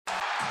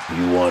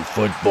You want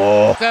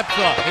football? Steps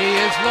up. He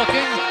is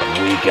looking.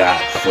 We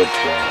got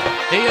football.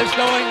 He is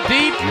going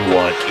deep. You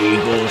want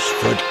Eagles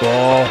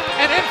football?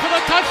 And in for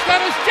the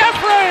touchdown is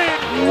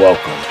Jeffrey.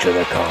 Welcome to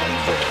the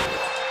Convo.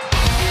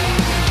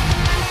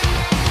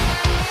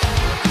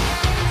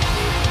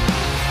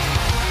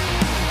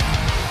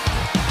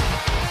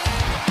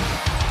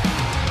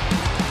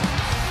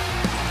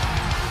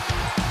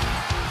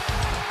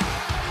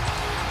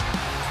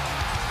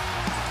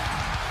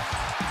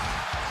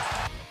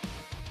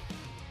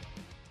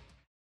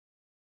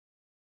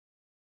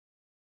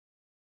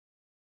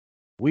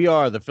 We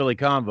are the Philly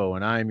Convo,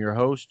 and I am your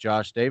host,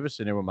 Josh Davis,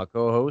 and here with my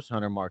co-host,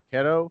 Hunter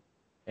Marchetto.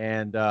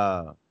 And,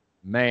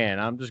 man,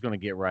 I'm just going to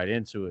get right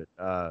into it.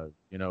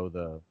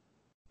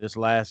 This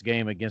last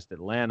game against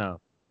Atlanta,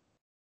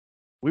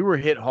 we were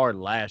hit hard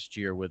last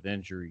year with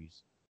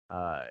injuries.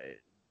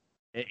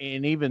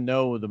 And even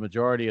though the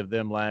majority of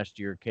them last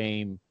year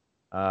came,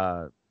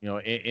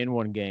 in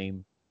one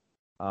game,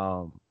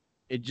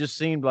 it just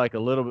seemed like a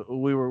little bit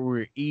we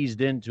were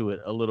eased into it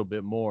a little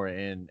bit more.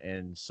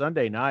 And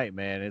Sunday night,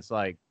 man, it's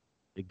like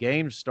the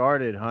game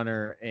started,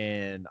 Hunter,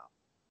 and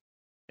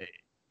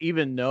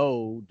even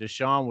though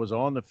Deshaun was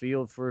on the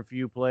field for a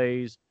few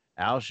plays,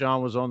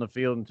 Alshon was on the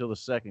field until the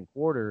second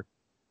quarter,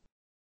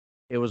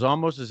 it was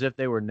almost as if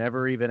they were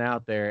never even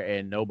out there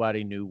and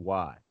nobody knew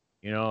why.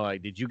 You know,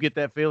 like, did you get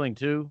that feeling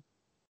too?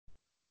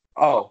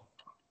 Oh,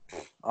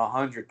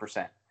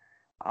 100%.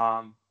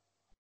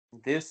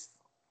 This,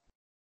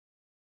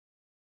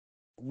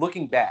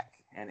 looking back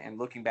and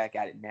looking back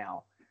at it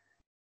now,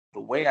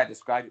 the way I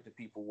described it to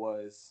people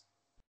was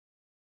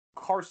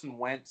Carson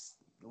Wentz,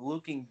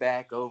 looking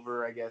back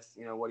over, I guess,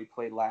 what he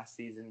played last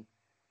season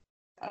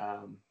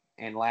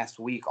and last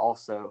week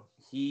also,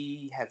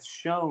 he has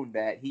shown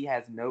that he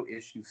has no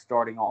issue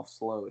starting off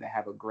slow to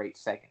have a great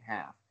second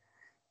half.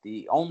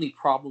 The only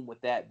problem with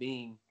that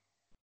being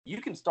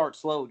you can start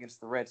slow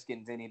against the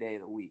Redskins any day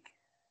of the week.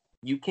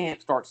 You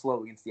can't start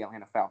slow against the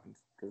Atlanta Falcons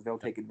because they'll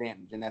take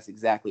advantage, and that's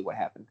exactly what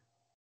happened.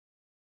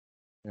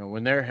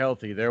 When they're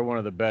healthy, they're one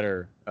of the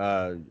better,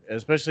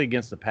 especially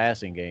against the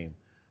passing game.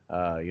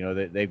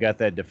 They've got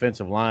that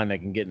defensive line that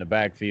can get in the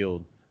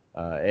backfield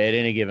at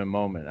any given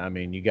moment. I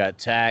mean, you got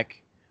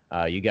Tack,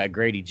 you got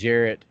Grady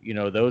Jarrett.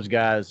 Those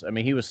guys. I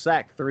mean, he was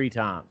sacked 3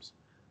 times,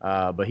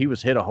 but he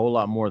was hit a whole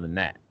lot more than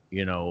that.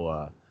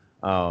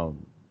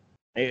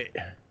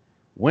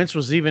 Wentz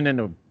was even in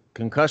a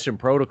concussion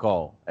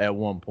protocol at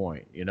one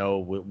point.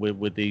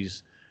 With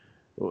these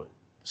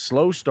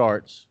slow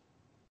starts.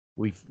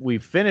 We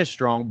finished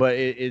strong, but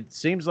it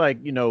seems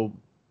like,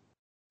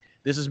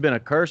 this has been a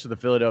curse of the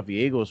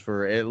Philadelphia Eagles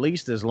for at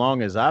least as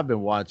long as I've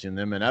been watching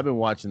them, and I've been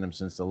watching them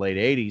since the late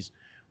 80s.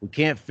 We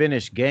can't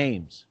finish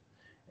games,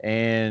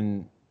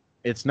 and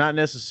it's not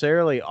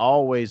necessarily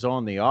always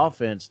on the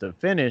offense to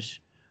finish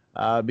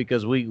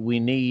because we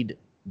need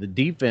the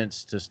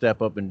defense to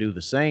step up and do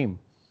the same.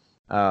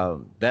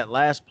 That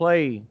last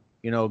play,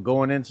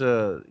 going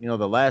into,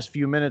 the last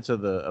few minutes of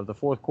the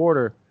fourth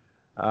quarter,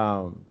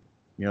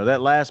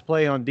 that last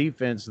play on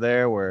defense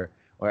there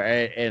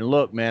and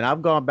look, man,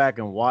 I've gone back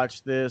and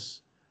watched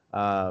this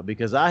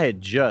because I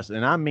had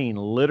and I mean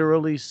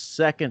literally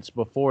seconds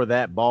before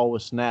that ball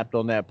was snapped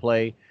on that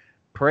play,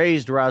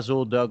 praised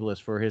Rasul Douglas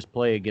for his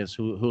play against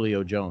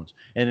Julio Jones.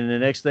 And then the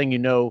next thing you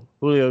know,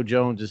 Julio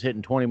Jones is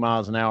hitting 20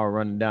 miles an hour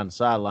running down the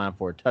sideline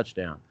for a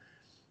touchdown.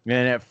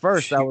 And at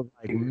first I was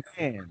like,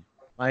 man,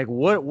 like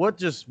what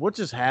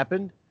just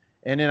happened?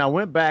 And then I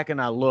went back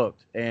and I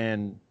looked,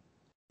 and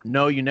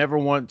no, you never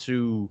want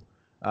to,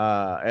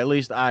 at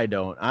least I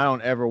don't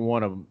ever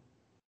want to,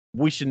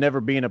 we should never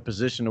be in a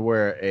position to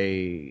where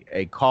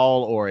a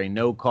call or a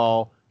no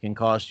call can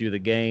cost you the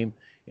game.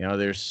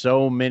 There's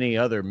so many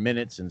other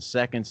minutes and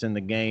seconds in the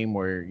game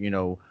where,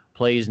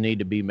 plays need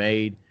to be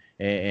made.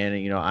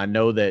 And I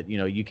know that,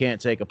 you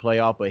can't take a play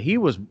off, but he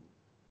was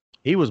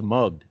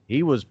mugged.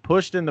 He was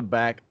pushed in the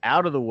back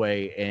out of the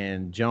way,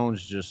 and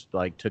Jones just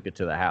took it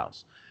to the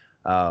house.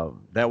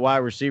 That wide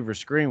receiver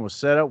screen was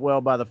set up well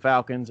by the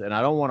Falcons, and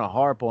I don't want to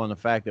harp on the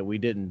fact that we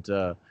didn't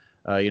get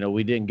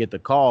the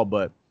call,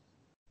 but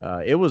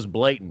it was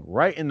blatant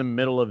right in the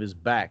middle of his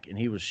back, and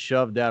he was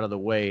shoved out of the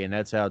way, and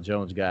that's how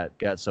Jones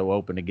got so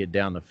open to get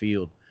down the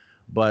field.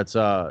 But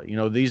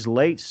these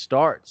late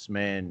starts,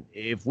 man,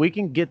 if we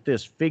can get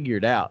this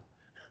figured out,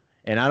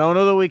 and I don't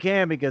know that we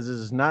can because this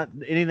is not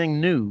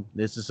anything new.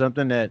 This is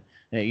something that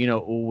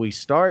we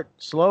start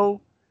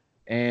slow.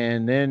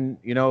 And then,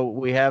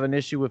 we have an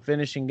issue with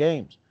finishing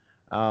games.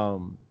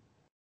 But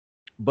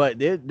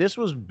this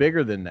was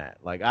bigger than that.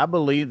 Like, I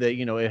believe that,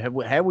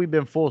 had we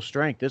been full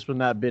strength, this would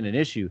not have been an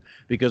issue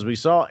because we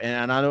saw,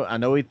 and I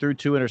know he threw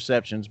 2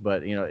 interceptions,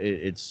 but,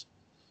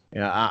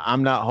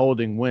 I'm not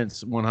holding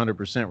Wentz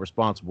 100%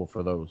 responsible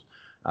for those.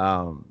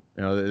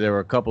 There were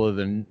a couple of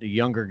the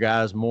younger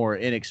guys, more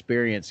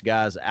inexperienced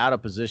guys out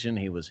of position.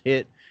 He was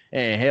hit.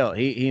 And hell,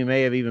 he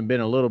may have even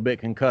been a little bit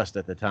concussed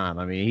at the time.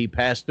 I mean, he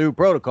passed through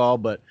protocol,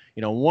 but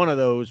one of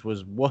those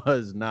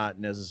was not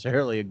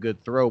necessarily a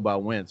good throw by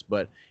Wentz.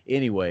 But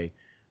anyway,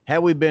 had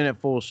we been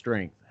at full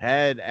strength,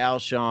 had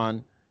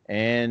Alshon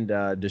and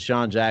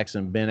Deshaun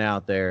Jackson been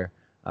out there,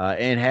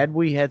 and had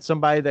we had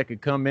somebody that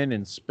could come in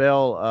and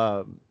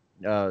spell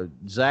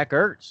Zach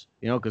Ertz,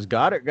 because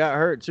Goddard got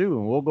hurt too,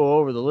 and we'll go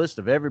over the list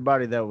of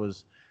everybody that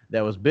was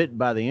bitten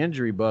by the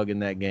injury bug in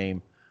that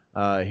game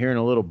here in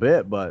a little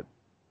bit, but.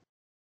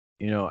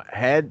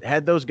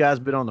 Had those guys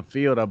been on the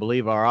field, I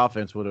believe our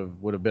offense would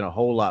have been a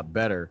whole lot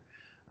better,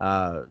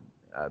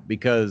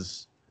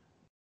 because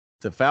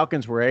the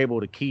Falcons were able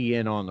to key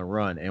in on the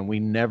run, and we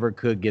never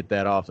could get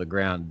that off the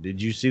ground.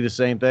 Did you see the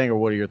same thing, or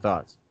what are your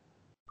thoughts?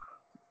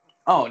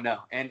 Oh no,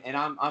 and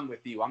I'm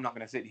with you. I'm not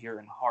going to sit here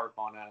and harp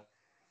on a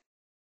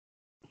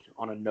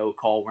no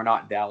call. We're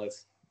not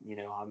Dallas.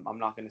 I'm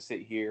not going to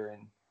sit here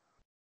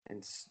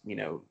and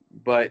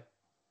but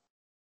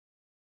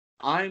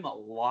I'm a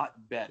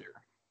lot better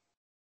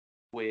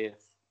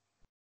with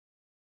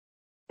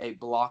a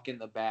block in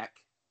the back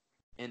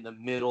in the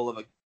middle of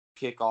a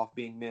kickoff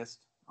being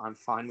missed. I'm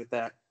fine with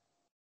that.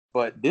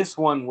 But this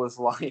one was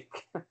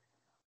like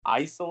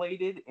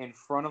isolated in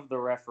front of the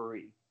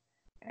referee.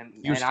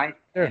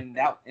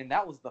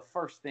 That was the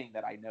first thing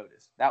that I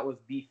noticed. That was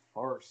the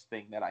first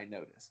thing that I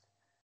noticed.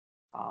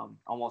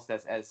 Almost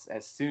as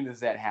soon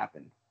as that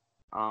happened.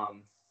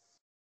 And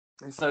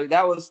so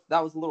that was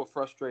a little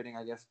frustrating,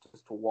 I guess,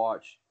 just to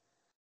watch.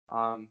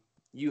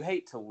 You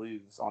hate to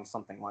lose on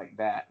something like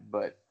that,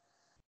 but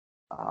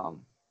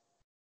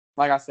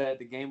like I said,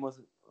 the game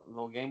wasn't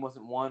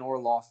won or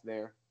lost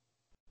there.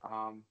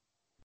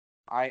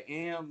 I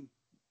am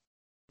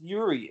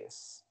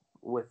furious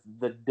with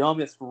the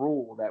dumbest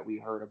rule that we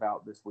heard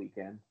about this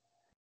weekend.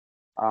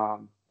 I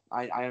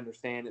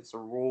understand it's a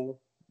rule,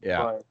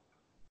 but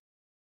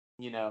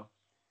I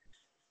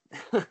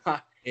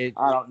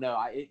don't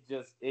know.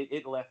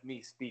 It left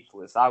me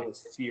speechless. I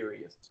was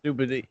furious.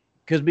 Stupid.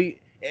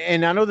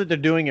 And I know that they're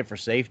doing it for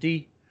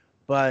safety,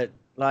 but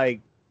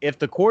like if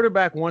the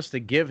quarterback wants to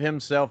give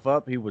himself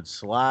up, he would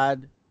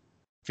slide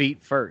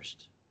feet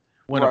first.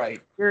 When a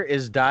player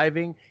is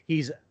diving,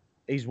 he's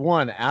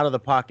one out of the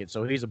pocket,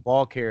 so he's a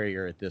ball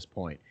carrier at this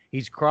point.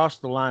 He's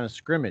crossed the line of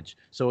scrimmage,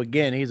 so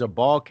again, he's a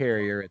ball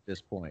carrier at this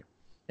point,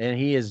 and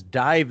he is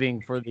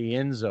diving for the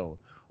end zone.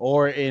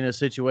 Or in a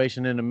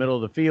situation in the middle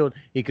of the field,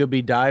 he could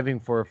be diving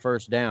for a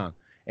first down.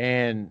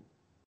 And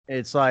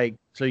it's like,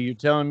 so you're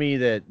telling me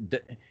that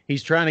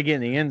he's trying to get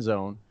in the end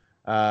zone,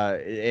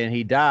 and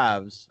he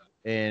dives,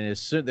 and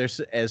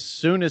as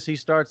soon as he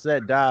starts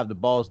that dive, the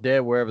ball's dead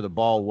wherever the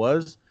ball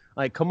was.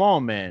 Like, come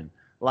on, man.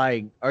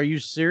 Like, are you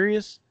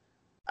serious?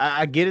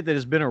 I get it that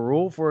it's been a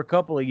rule for a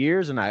couple of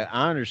years, and I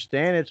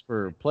understand it's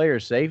for player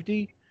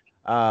safety.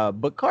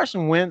 But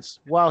Carson Wentz,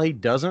 while he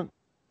doesn't,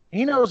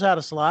 he knows how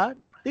to slide.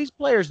 These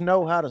players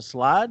know how to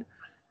slide.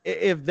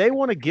 If they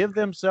want to give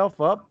themselves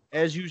up,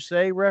 as you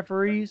say,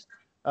 referees,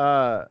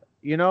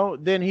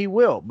 then he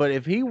will. But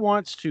if he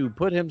wants to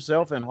put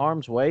himself in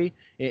harm's way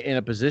in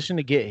a position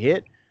to get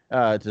hit,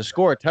 to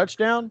score a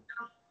touchdown,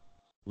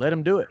 let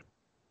him do it.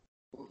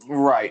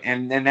 Right.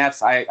 And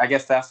that's, I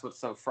guess that's what's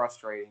so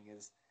frustrating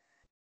is,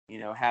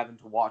 having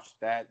to watch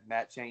that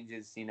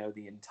changes,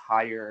 the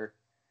entire,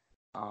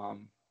 the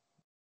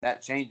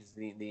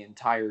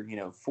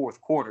entire,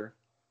 fourth quarter.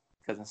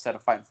 Because instead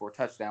of fighting for a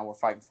touchdown, we're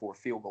fighting for a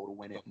field goal to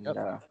win it.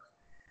 And,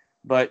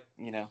 but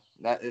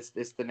that it's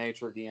the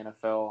nature of the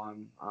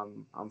NFL.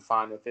 I'm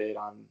fine with it.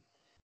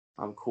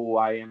 I'm cool.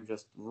 I am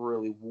just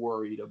really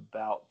worried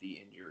about the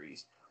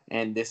injuries,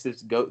 and this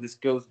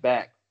goes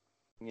back.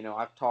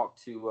 I've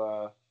talked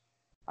to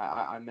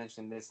I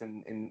mentioned this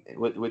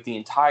with the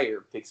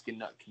entire Pigskin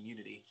Nut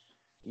community.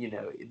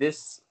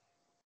 This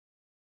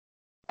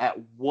at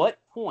what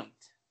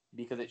point?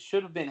 Because it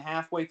should have been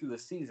halfway through the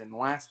season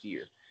last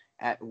year.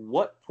 At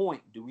what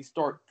point do we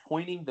start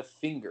pointing the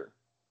finger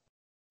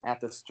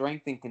at the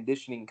strength and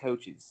conditioning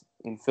coaches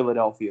in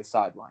Philadelphia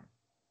sideline?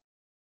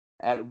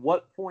 At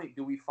what point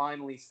do we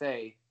finally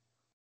say,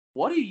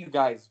 what are you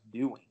guys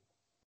doing?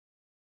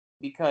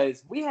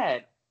 Because we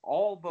had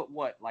all but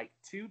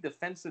two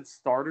defensive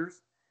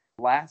starters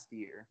last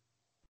year.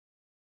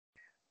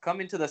 Come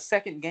into the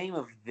second game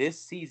of this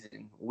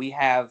season, we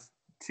have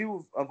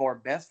two of our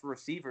best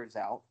receivers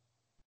out.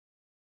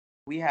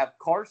 We have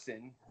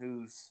Carson,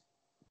 who's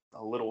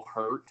a little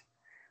hurt.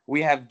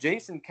 We have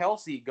Jason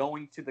Kelce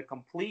going to the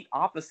complete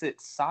opposite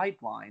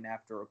sideline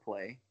after a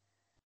play.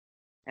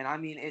 And I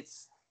mean,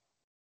 it's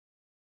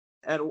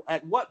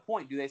at what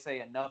point do they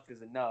say enough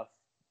is enough?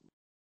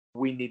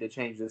 We need to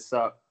change this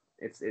up.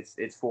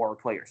 It's for our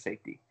player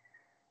safety,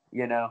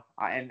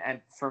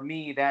 and for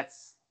me,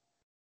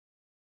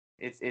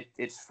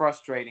 it's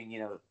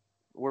frustrating.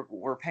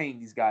 We're paying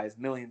these guys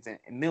millions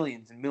and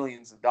millions and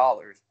millions of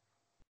dollars,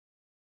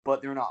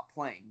 but they're not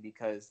playing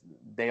because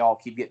they all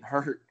keep getting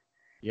hurt.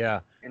 Yeah.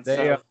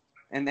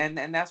 And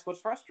and that's what's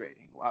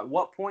frustrating. At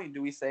what point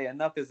do we say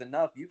enough is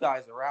enough? You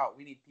guys are out.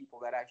 We need people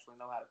that actually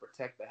know how to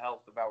protect the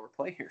health of our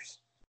players.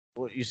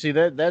 Well, you see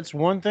that's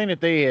one thing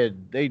that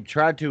they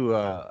tried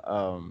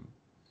to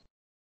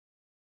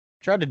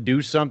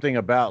do something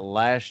about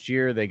last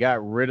year. They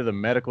got rid of the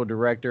medical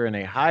director and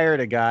they hired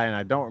a guy, and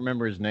I don't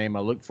remember his name. I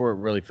looked for it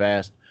really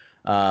fast.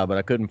 but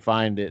I couldn't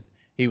find it.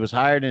 He was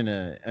hired in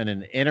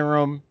an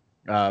interim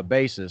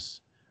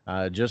basis,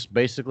 just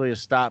basically a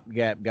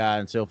stopgap guy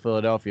until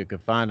Philadelphia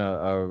could find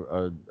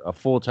a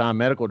full-time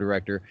medical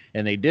director,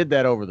 and they did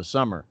that over the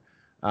summer.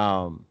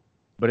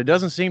 But it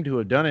doesn't seem to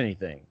have done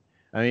anything.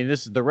 I mean,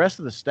 the rest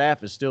of the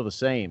staff is still the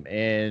same,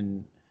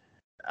 and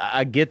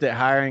I get that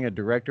hiring a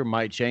director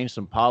might change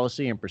some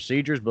policy and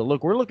procedures, but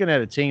look, we're looking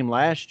at a team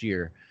last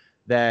year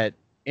that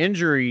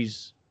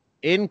injuries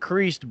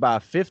increased by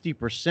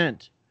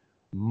 50%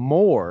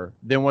 more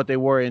than what they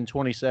were in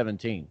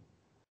 2017.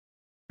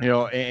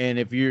 And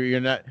if you're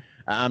not,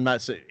 I'm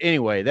not saying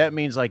anyway. That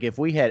means like if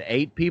we had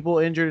 8 people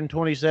injured in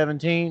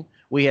 2017,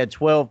 we had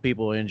 12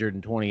 people injured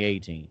in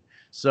 2018.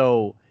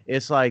 So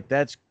it's like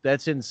that's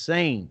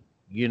insane.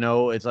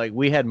 It's like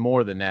we had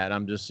more than that.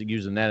 I'm just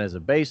using that as a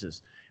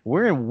basis.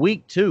 We're in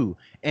week 2,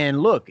 and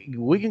look,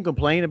 we can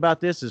complain about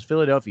this as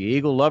Philadelphia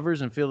Eagle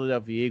lovers and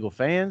Philadelphia Eagle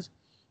fans,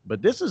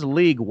 but this is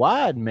league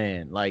wide,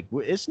 man. Like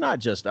it's not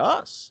just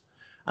us.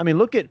 I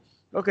mean,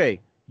 okay,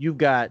 you've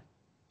got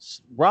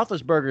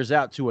Roethlisberger's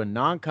out to a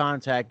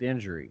non-contact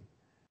injury.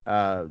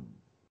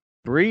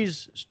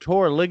 Breeze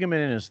tore a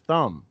ligament in his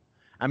thumb.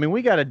 I mean,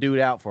 we got a dude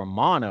out for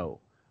mono.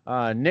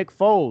 Nick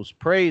Foles,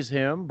 praise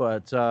him,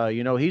 but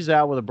he's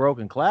out with a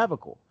broken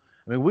clavicle.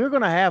 I mean, we're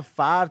going to have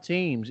 5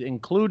 teams,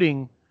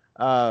 including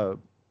the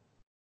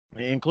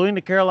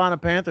Carolina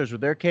Panthers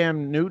with their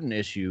Cam Newton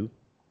issue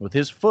with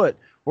his foot.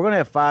 We're going to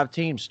have 5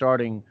 teams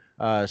starting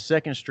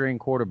second-string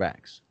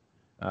quarterbacks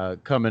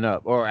coming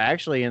up, or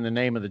actually, in the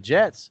name of the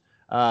Jets,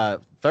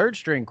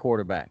 third-string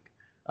quarterback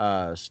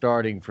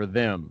starting for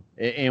them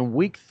in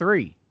week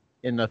 3,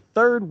 in the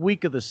 3rd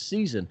week of the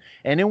season.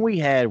 And then we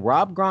had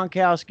Rob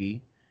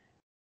Gronkowski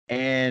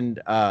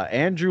and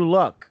Andrew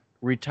Luck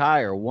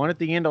retire, one at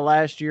the end of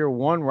last year,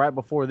 one right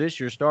before this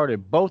year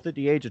started, both at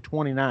the age of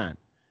 29,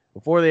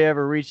 before they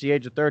ever reached the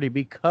age of 30,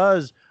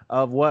 because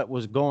of what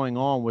was going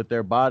on with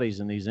their bodies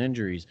and these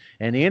injuries.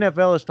 And the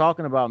NFL is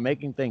talking about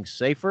making things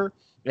safer,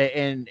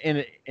 and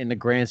in the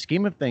grand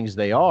scheme of things,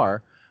 they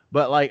are.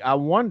 But like, I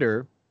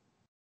wonder,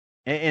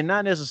 and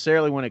not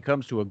necessarily when it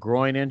comes to a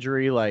groin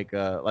injury like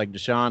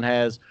Deshaun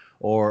has,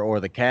 or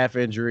the calf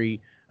injury.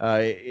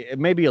 It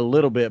may be a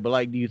little bit, but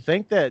like, do you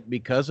think that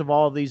because of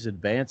all these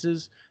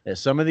advances, that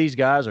some of these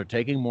guys are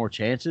taking more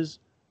chances,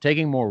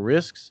 taking more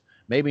risks,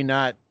 maybe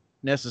not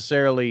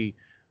necessarily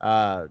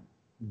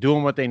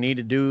doing what they need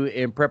to do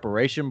in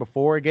preparation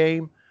before a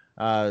game,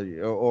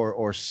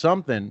 or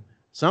something?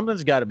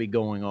 Something's got to be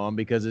going on,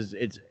 because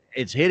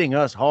it's hitting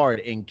us hard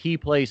in key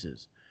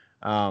places.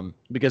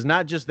 Because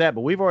not just that,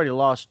 but we've already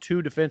lost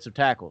 2 defensive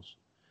tackles.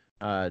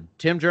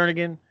 Tim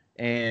Jernigan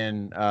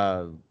and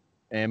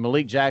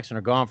Malik Jackson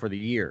are gone for the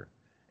year.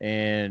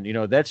 And,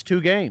 that's 2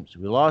 games.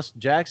 We lost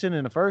Jackson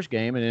in the first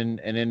game, and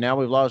then now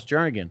we've lost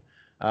Jernigan.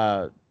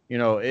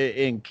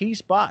 In key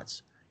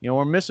spots,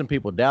 we're missing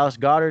people. Dallas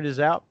Goedert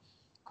is out.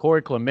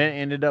 Corey Clement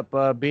ended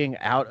up being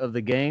out of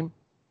the game.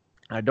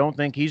 I don't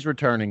think he's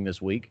returning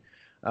this week.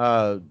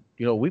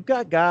 We've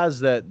got guys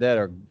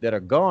that are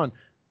gone.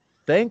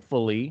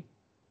 Thankfully,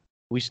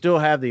 we still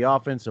have the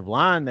offensive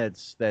line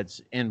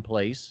that's in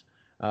place.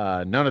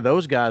 None of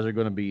those guys are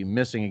going to be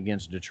missing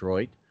against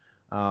Detroit.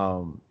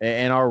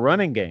 And our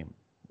running game,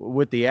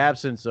 with the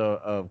absence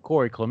of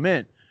Corey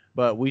Clement,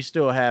 but we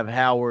still have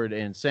Howard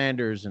and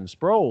Sanders and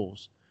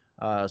Sproles.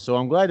 So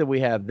I'm glad that we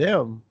have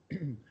them.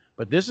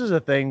 But this is a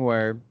thing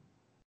where,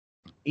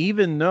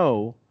 even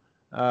though,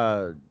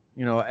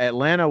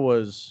 Atlanta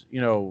was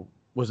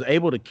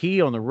able to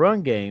key on the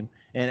run game,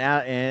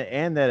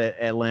 and that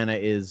Atlanta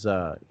is,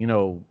 just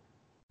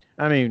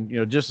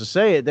to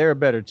say it, they're a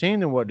better team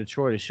than what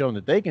Detroit has shown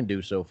that they can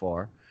do so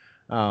far.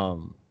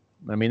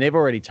 They've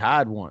already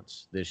tied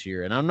once this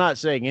year, and I'm not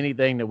saying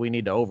anything that we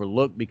need to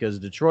overlook, because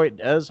Detroit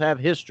does have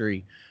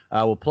history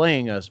with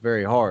playing us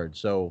very hard.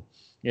 So,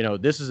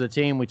 this is a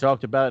team we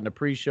talked about in the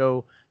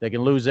pre-show that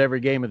can lose every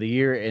game of the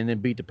year and then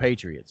beat the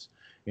Patriots.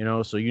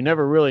 So you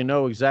never really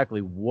know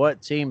exactly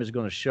what team is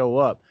going to show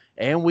up.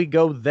 And we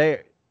go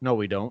there. No,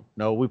 we don't.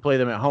 No, we play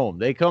them at home.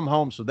 They come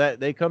home, so that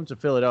they come to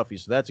Philadelphia,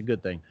 so that's a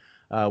good thing.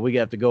 We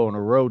have to go on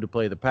a road to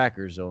play the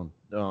Packers on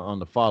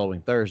the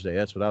following Thursday.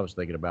 That's what I was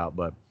thinking about.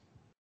 But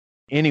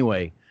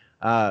anyway,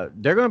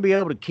 they're going to be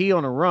able to key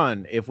on a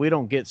run if we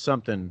don't get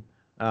something,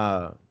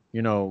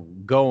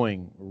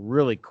 going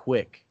really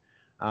quick.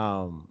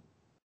 I'm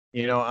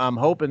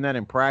hoping that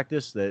in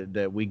practice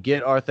that we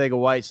get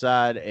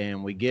Arcega-Whiteside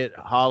and we get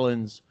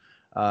Hollins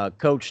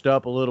coached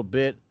up a little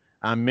bit.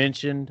 I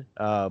mentioned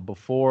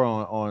before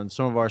on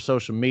some of our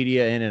social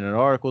media and in an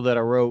article that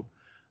I wrote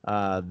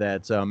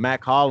that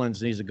Mac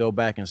Hollins needs to go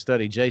back and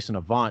study Jason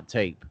Avant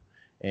tape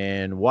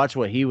and watch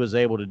what he was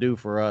able to do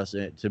for us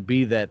to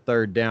be that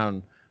third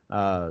down,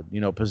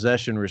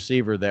 possession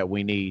receiver that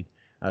we need.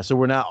 So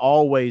we're not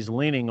always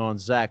leaning on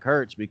Zach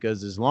Ertz,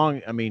 because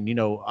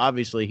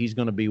obviously he's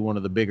going to be one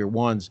of the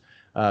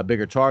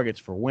bigger targets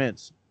for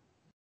Wentz.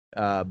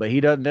 But he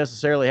doesn't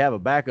necessarily have a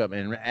backup.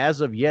 And as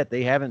of yet,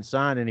 they haven't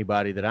signed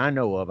anybody that I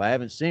know of. I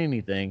haven't seen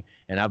anything,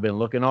 and I've been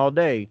looking all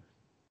day.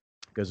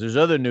 because there's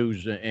other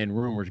news and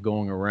rumors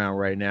going around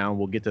right now, and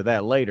we'll get to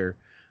that later.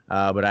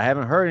 But I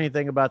haven't heard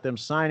anything about them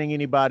signing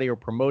anybody or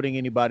promoting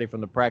anybody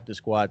from the practice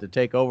squad to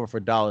take over for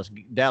Dallas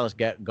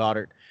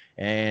Goddard.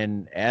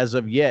 And as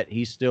of yet,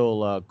 he's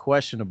still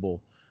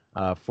questionable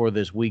for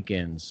this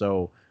weekend.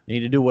 So we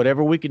need to do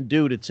whatever we can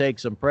do to take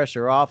some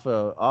pressure off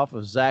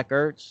of Zach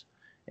Ertz.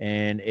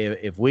 And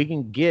if we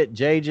can get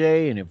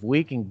JJ and if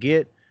we can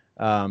get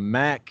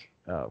Mac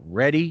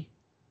ready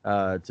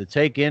to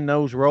take in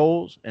those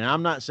roles, and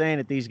I'm not saying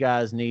that these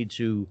guys need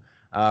to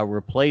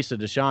replace a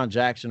Deshaun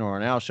Jackson or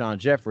an Alshon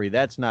Jeffrey.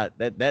 That's not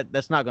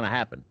that's not going to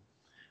happen.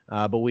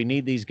 But we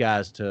need these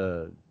guys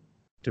to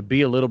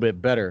be a little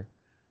bit better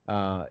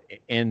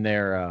in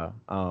their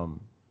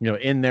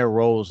in their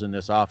roles in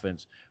this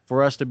offense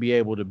for us to be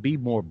able to be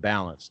more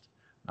balanced.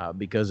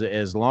 Because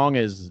as long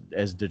as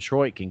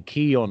Detroit can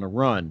key on the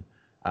run,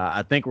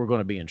 I think we're going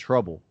to be in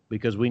trouble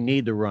because we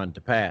need the run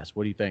to pass.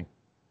 What do you think?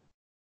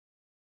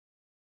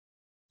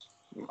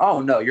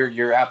 Oh no,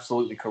 you're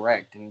absolutely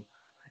correct, and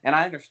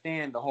I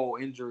understand the whole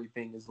injury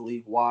thing is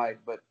league wide,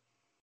 but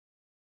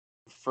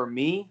for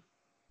me,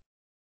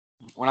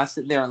 when I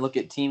sit there and look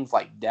at teams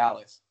like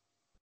Dallas,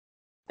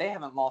 they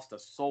haven't lost a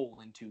soul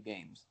in 2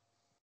 games.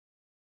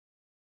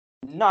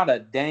 Not a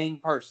dang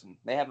person.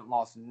 They haven't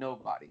lost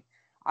nobody.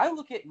 I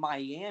look at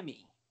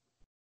Miami,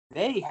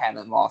 they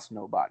haven't lost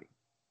nobody.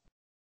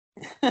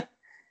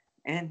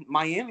 And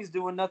Miami's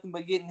doing nothing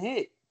but getting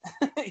hit.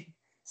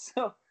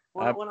 So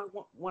when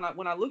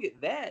I look at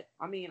that,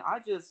 I mean, I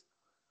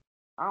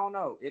don't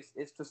know.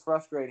 It's just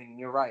frustrating.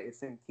 You're right.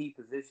 It's in key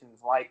positions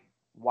like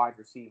wide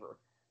receiver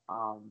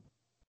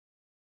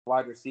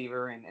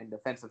and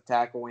defensive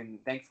tackle.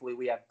 And thankfully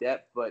we have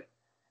depth. But,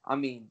 I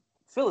mean,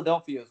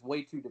 Philadelphia is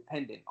way too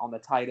dependent on the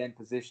tight end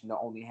position to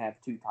only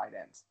have 2 tight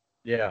ends.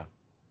 Yeah.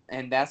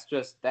 And that's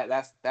just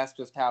that's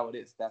just how it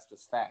is. That's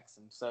just facts.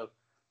 And so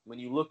when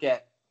you look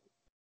at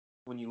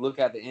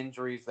the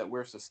injuries that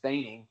we're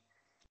sustaining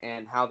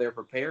and how they're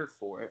prepared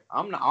for it,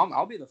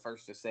 I'll be the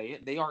first to say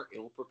it. They are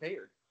ill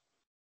prepared.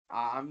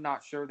 I'm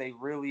not sure they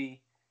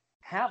really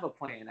have a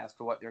plan as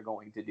to what they're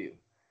going to do,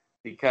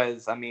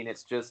 because I mean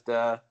it's just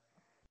they're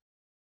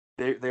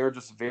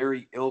just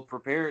very ill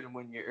prepared, and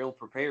when you're ill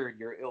prepared,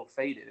 you're ill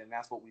fated, and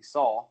that's what we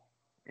saw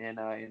in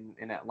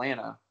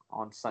Atlanta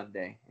on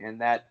Sunday,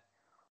 and that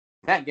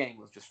game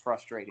was just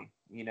frustrating,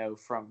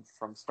 from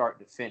start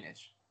to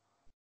finish.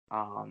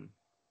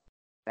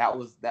 That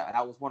was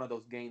one of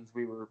those games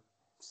we were.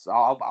 So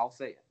I'll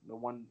say it.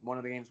 One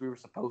of the games we were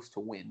supposed to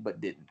win but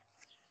didn't.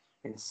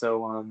 And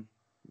so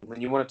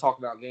when you want to talk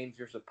about games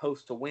you're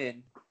supposed to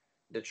win,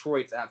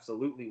 Detroit's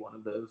absolutely one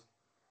of those.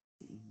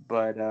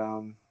 But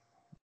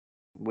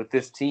with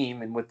this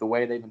team and with the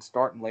way they've been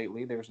starting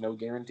lately, there's no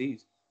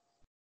guarantees.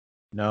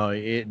 No,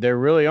 there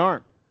really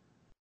aren't.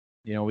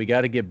 We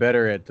got to get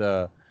better at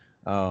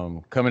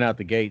coming out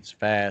the gates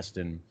fast,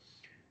 and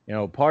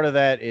part of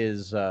that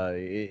is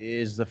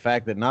the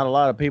fact that not a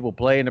lot of people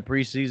play in the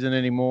preseason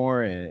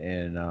anymore,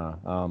 and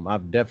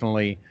I've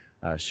definitely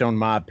shown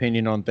my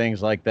opinion on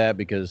things like that,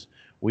 because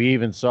we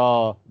even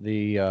saw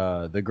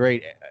the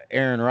great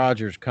Aaron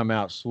Rodgers come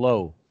out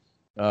slow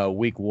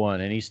week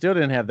 1, and he still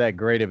didn't have that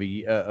great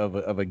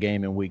of a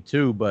game in week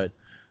 2, but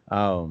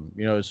so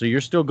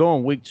you're still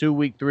going week 2,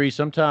 week 3.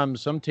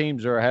 Sometimes some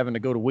teams are having to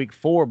go to week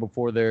 4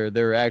 before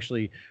they're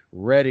actually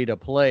ready to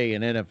play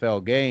an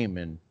NFL game,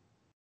 and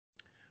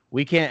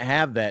we can't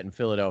have that in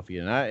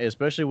Philadelphia, and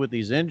especially with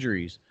these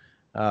injuries.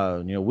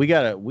 We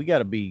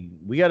gotta be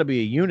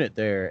a unit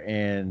there,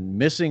 and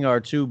missing our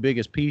 2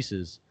 biggest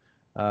pieces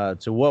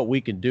to what we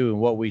can do and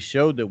what we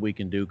showed that we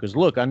can do. Because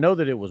look, I know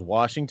that it was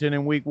Washington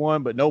in week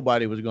 1, but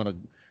nobody was gonna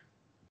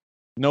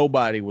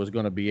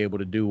be able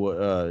to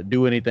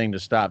do anything to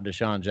stop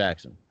Deshaun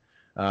Jackson,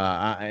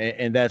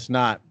 and that's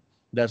not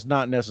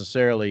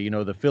necessarily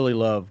the Philly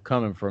love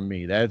coming from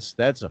me. That's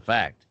a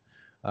fact.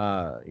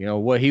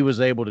 What he was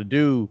able to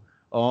do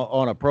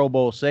on a Pro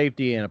Bowl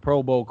safety and a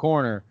Pro Bowl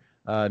corner,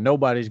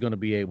 nobody's going to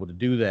be able to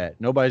do that.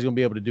 Nobody's going to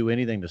be able to do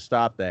anything to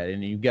stop that.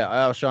 And you got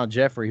Alshon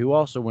Jeffrey, who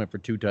also went for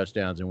 2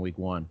 touchdowns in week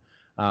 1.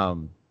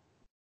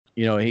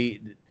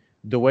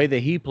 The way that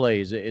he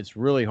plays, it's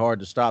really hard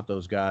to stop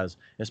those guys,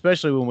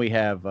 especially when we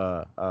have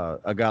a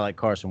guy like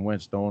Carson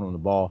Wentz throwing him the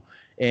ball.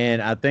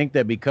 And I think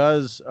that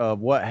because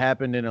of what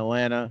happened in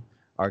Atlanta,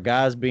 our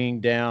guys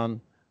being down,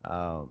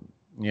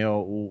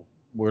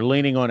 we're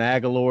leaning on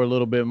Aguilar a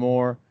little bit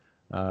more.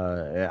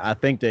 I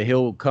think that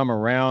he'll come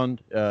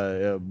around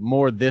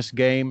more this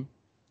game.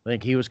 I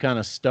think he was kind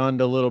of stunned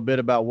a little bit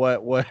about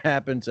what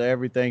happened to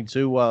everything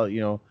too,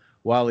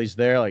 while he's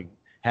there, like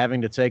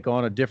having to take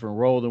on a different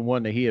role than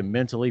one that he had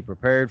mentally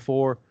prepared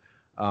for.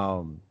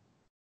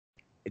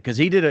 Because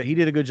he did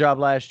a good job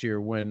last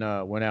year when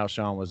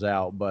Alshon was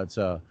out, but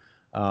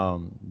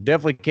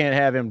definitely can't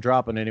have him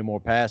dropping any more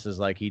passes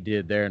like he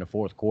did there in the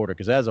fourth quarter.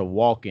 Because as a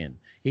walk-in,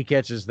 he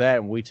catches that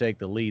and we take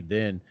the lead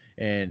then,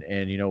 and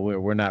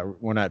we're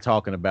not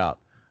talking about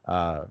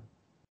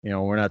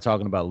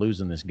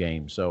losing this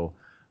game. So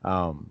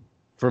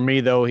For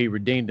me, though, he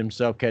redeemed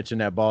himself catching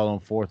that ball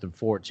on 4th and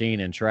 14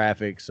 in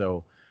traffic.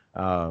 So,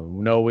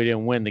 no, we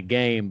didn't win the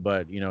game,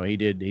 but he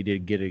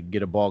did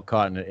get a ball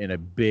caught in a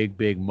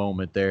big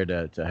moment there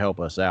to help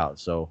us out.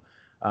 So,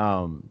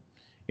 um,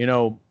 you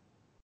know,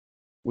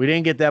 we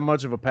didn't get that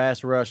much of a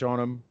pass rush on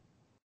him,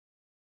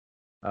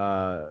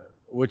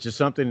 which is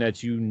something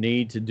that you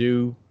need to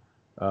do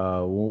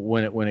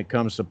when it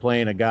comes to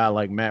playing a guy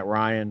like Matt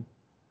Ryan.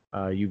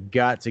 You've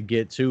got to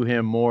get to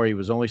him more. He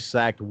was only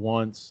sacked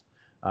once.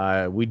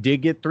 We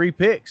did get 3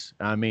 picks.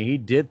 I mean, he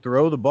did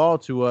throw the ball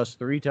to us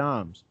 3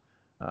 times.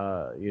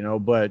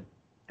 But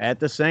at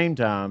the same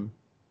time,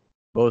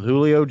 both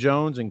Julio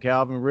Jones and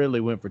Calvin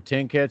Ridley went for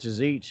 10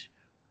 catches each,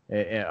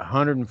 at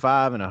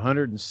 105 and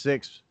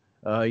 106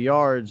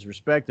 yards,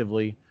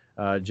 respectively.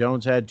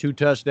 Jones had 2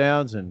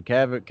 touchdowns, and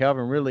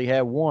Calvin Ridley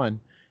had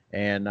 1.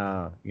 And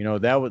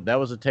that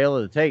was a tale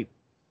of the tape.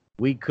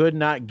 We could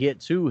not get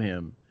to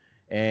him,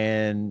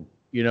 and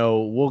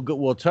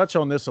we'll touch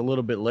on this a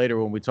little bit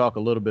later when we talk a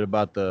little bit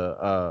about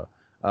the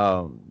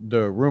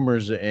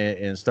rumors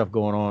and stuff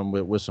going on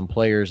with some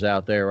players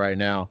out there right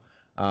now.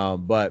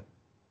 But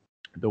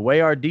the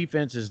way our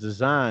defense is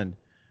designed,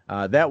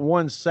 that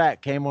 1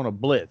 sack came on a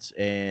blitz.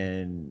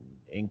 And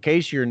in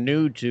case you're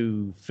new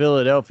to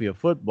Philadelphia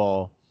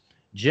football,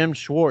 Jim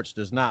Schwartz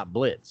does not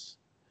blitz.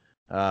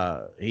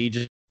 He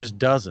just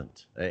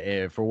doesn't.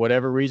 For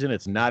whatever reason,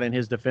 it's not in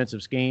his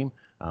defensive scheme.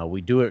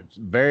 We do it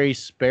very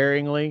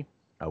sparingly.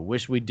 I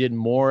wish we did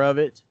more of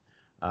it.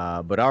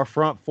 But our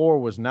front 4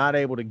 was not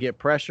able to get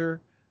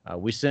pressure.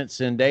 We sent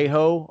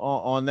Sendejo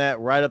on that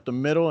right up the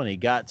middle, and he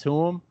got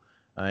to him.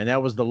 And that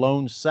was the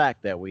lone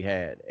sack that we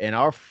had. And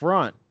our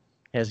front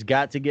has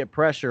got to get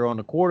pressure on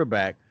the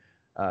quarterback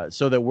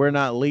so that we're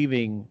not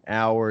leaving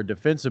our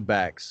defensive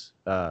backs,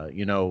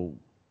 we're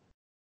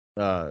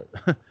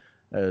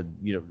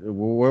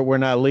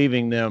not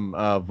leaving them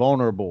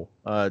vulnerable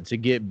to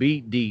get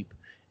beat deep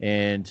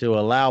and to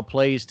allow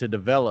plays to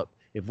develop.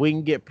 If we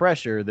can get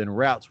pressure, then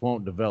routes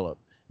won't develop.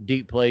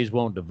 Deep plays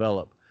won't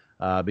develop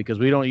because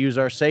we don't use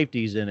our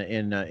safeties in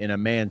a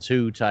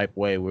man-2 type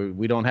way.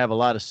 We don't have a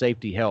lot of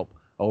safety help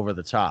over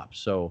the top.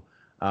 So,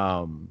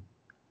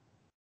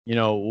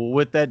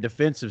 with that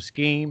defensive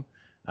scheme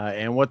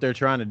and what they're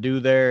trying to do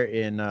there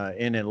in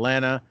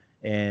Atlanta,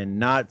 and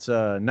not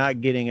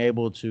being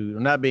able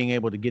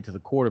to get to the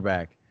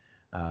quarterback,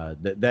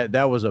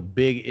 that was a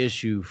big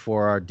issue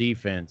for our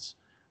defense.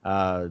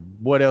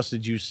 What else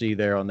did you see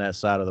there on that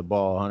side of the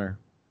ball, Hunter?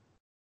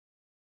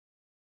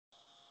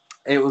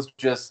 It was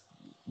just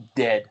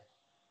dead.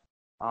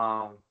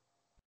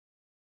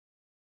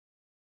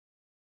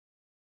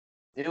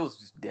 It was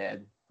just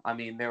dead. I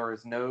mean, there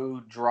was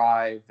no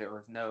drive. There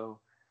was no.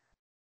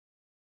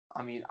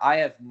 I mean, I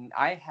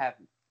have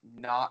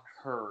not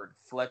heard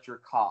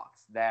Fletcher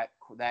Cox that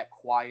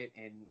quiet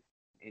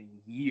in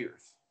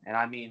years, and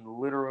I mean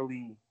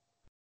literally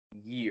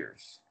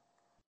years.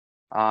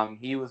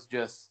 He was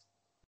just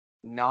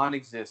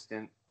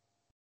non-existent,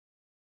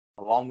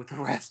 along with the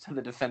rest of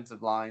the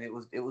defensive line. It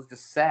was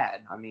just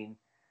sad. I mean,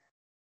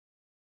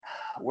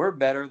 we're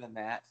better than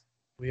that.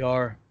 We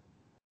are.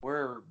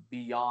 We're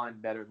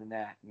beyond better than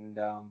that, and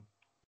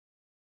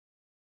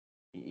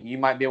you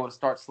might be able to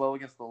start slow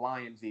against the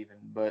Lions even,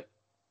 but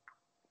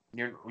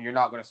you're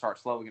not going to start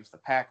slow against the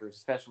Packers,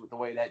 especially with the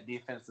way that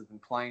defense has been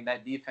playing.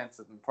 That defense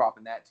has been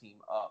propping that team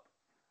up,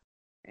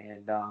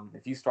 and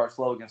if you start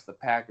slow against the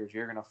Packers,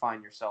 you're going to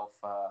find yourself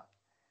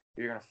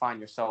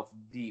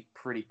deep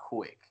pretty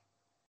quick,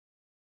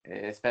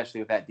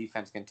 especially if that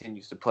defense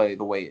continues to play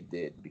the way it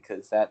did,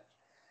 because that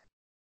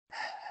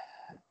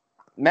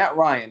Matt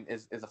Ryan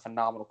is a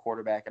phenomenal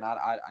quarterback, and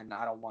I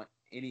don't want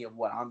any of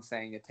what I'm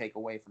saying to take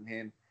away from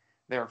him.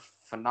 They're a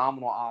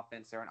phenomenal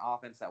offense. They're an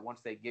offense that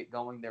once they get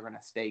going, they're going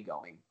to stay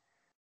going.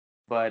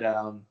 But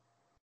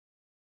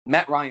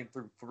Matt Ryan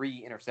threw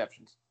 3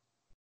 interceptions.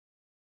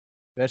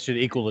 That should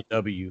equal a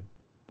W.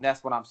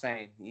 That's what I'm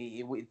saying.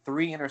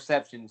 3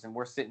 interceptions, and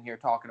we're sitting here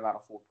talking about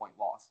a 4-point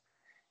loss.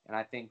 And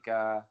I think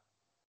that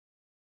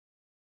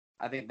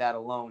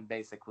alone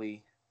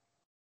basically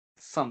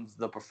sums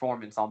the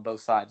performance on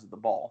both sides of the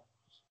ball.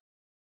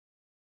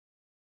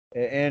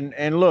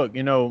 And look,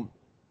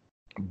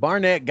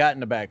 Barnett got in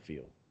the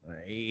backfield.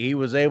 He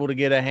was able to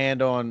get a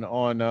hand on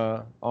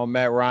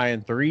Matt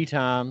Ryan 3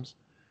 times,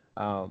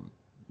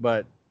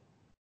 but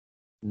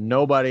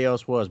nobody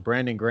else was.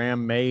 Brandon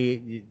Graham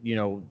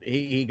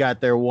he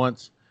got there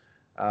once,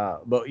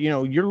 but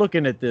you're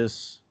looking at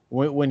this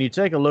when you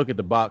take a look at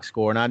the box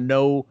score, and I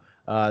know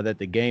that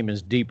the game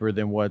is deeper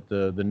than what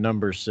the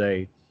numbers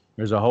say.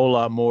 There's a whole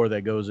lot more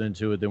that goes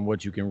into it than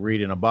what you can read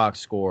in a box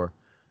score.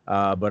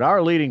 But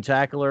our leading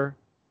tackler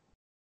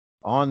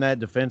on that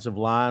defensive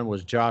line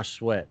was Josh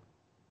Sweat.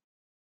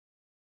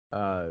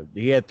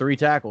 He had 3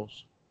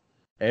 tackles.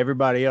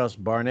 Everybody else,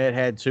 Barnett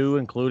had 2,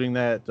 including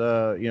that,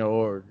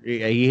 or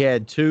he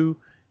had 2,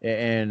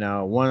 and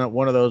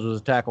one of those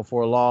was a tackle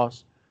for a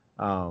loss.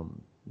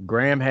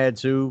 Graham had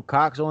 2.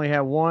 Cox only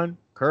had 1.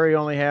 Curry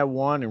only had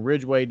 1, and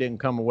Ridgeway didn't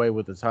come away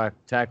with the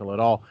tackle at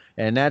all.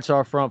 And that's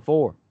our front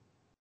 4.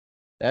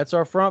 That's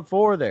our front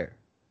four there.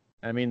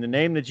 I mean, the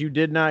name that you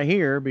did not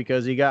hear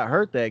because he got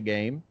hurt that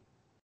game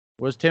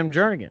was Tim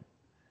Jernigan.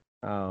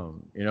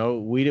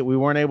 We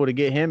weren't able to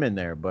get him in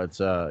there, but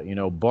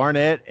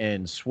Barnett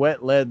and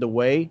Sweat led the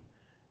way.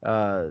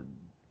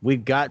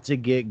 We've got to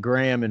get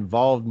Graham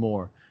involved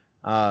more.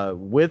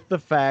 With the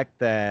fact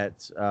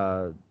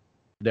that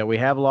we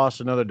have lost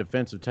another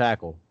defensive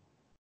tackle,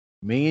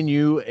 me and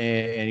you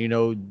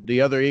and the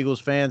other Eagles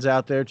fans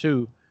out there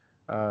too.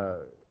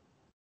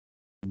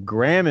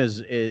 Graham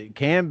it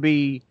can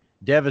be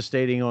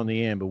devastating on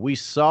the end, but we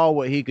saw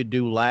what he could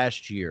do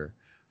last year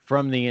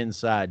from the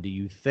inside. Do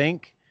you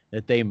think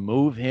that they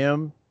move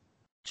him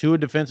to a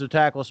defensive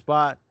tackle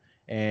spot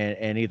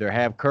and either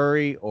have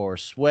Curry or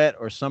Sweat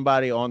or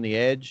somebody on the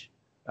edge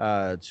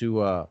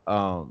to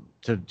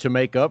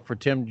make up for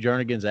Tim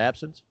Jernigan's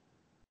absence?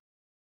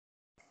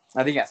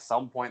 I think at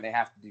some point they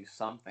have to do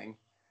something.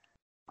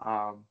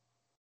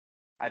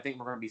 I think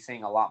we're going to be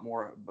seeing a lot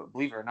more, but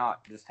believe it or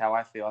not, just how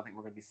I feel, I think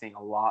we're going to be seeing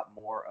a lot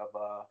more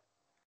of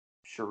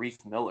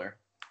Sharif Miller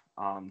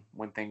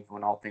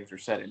when all things are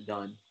said and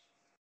done.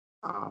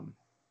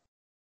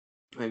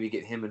 Maybe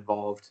get him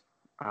involved.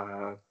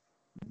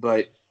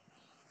 But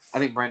I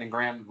think Brandon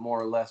Graham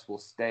more or less will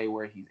stay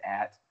where he's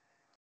at.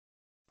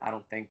 I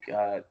don't think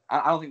the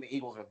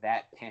Eagles are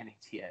that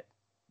panicked yet.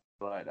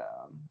 But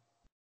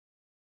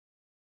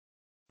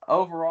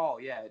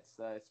overall, yeah,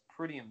 it's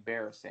pretty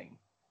embarrassing.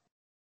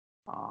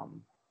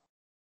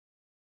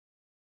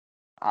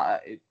 I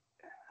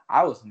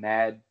was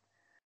mad,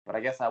 but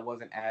I guess I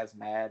wasn't as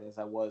mad as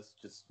I was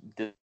just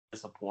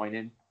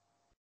disappointed,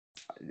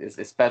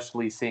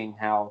 especially seeing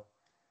how,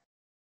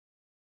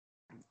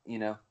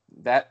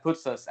 that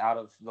puts us out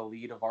of the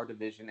lead of our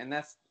division. And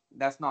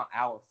that's not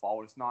our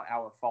fault. It's not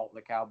our fault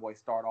the Cowboys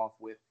start off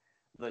with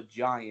the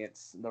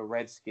Giants, the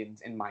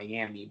Redskins, and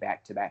Miami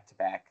back to back to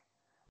back.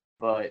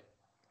 But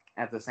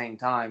at the same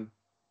time,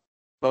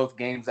 both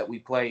games that we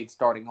played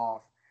starting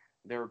off,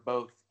 they were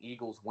both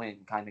Eagles win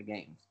kind of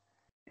games.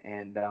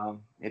 And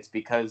it's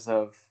because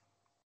of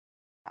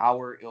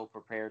our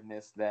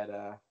ill-preparedness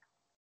that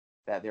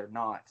they're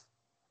not.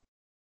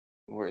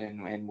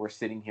 We're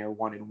sitting here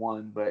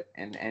 1-1, but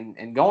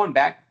and going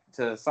back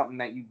to something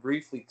that you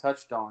briefly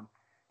touched on,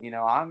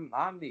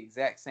 I'm the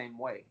exact same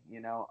way.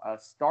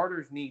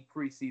 Starters need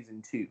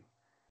preseason too,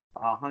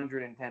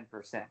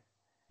 110%.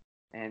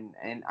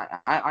 And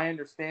I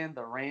understand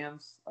the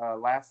Rams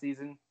last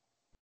season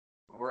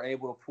were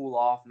able to pull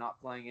off not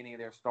playing any of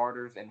their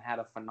starters and had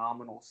a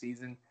phenomenal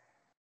season.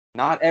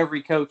 Not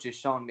every coach is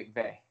Sean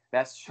McVay.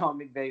 That's Sean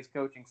McVay's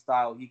coaching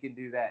style. He can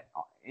do that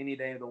any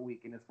day of the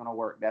week, and it's going to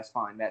work. That's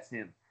fine. That's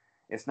him.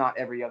 It's not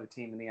every other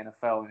team in the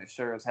NFL, and it's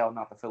sure as hell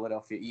not the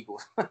Philadelphia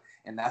Eagles.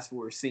 And that's what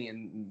we're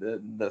seeing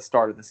the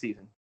start of the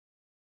season.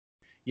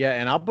 Yeah,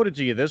 and I'll put it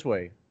to you this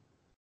way.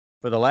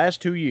 For the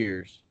last 2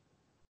 years,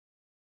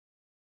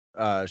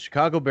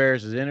 Chicago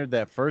Bears has entered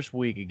that first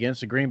week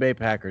against the Green Bay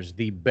Packers,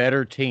 the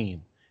better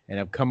team, and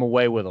have come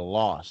away with a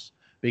loss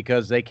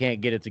because they can't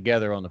get it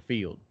together on the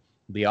field.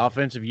 The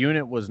offensive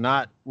unit was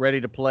not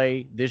ready to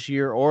play this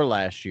year or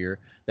last year.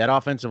 That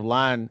offensive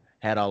line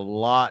had a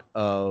lot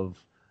of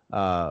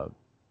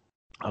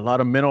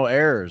mental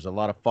errors, a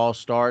lot of false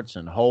starts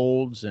and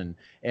holds, and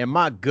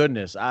my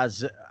goodness,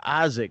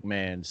 Isaac,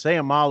 man,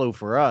 Sayamalu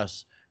for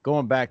us,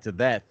 going back to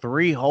that,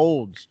 3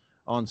 holds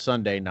on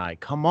Sunday night.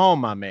 Come on,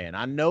 my man.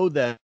 I know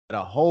that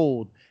a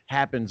hold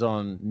happens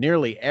on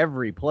nearly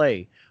every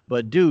play,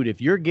 but dude, if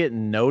you're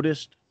getting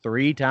noticed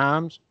 3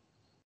 times,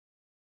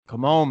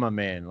 come on, my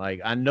man.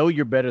 Like, I know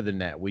you're better than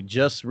that. We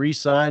just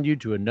re-signed you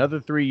to another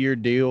 3-year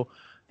deal.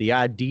 The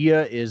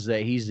idea is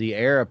that he's the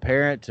heir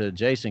apparent to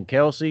Jason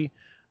Kelce.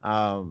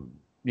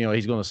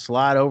 He's going to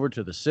slide over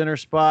to the center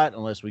spot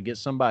unless we get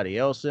somebody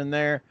else in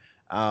there.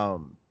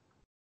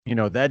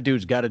 That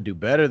dude's got to do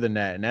better than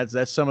that. And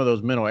that's some of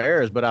those mental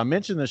errors. But I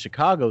mentioned the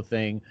Chicago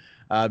thing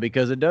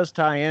because it does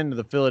tie into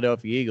the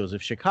Philadelphia Eagles.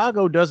 If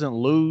Chicago doesn't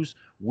lose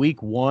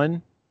week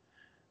 1,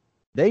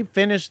 they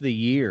finish the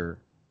year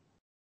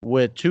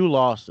with 2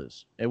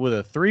 losses and with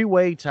a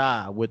 3-way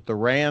tie with the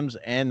Rams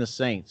and the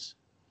Saints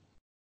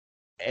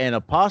and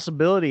a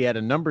possibility at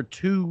a number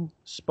 2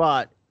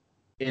 spot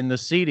in the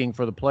seeding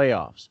for the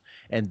playoffs.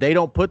 And they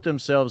don't put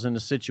themselves in a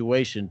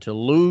situation to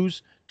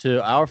lose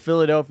to our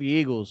Philadelphia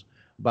Eagles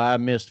by a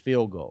missed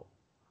field goal.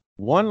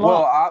 One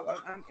loss.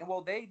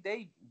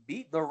 They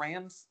beat the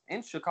Rams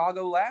in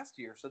Chicago last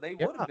year, so they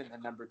would have been the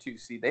number 2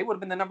 seed. They would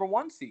have been the number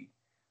 1 seed.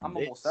 I'm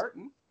almost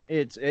certain.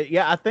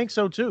 I think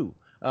so too.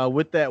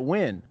 With that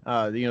win,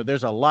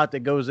 there's a lot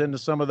that goes into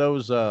some of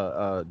those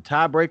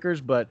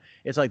tiebreakers, but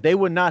it's like they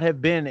would not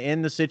have been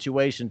in the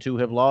situation to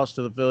have lost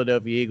to the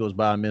Philadelphia Eagles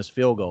by a missed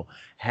field goal.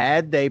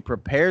 Had they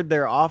prepared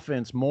their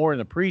offense more in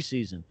the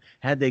preseason,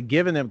 had they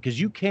given them, because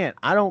you can't,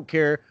 I don't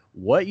care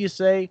what you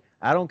say,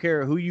 I don't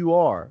care who you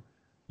are,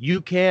 you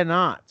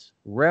cannot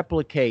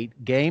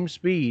replicate game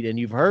speed. And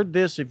you've heard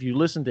this if you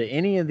listen to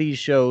any of these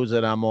shows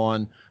that I'm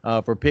on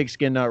for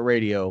Pigskin Nut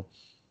Radio.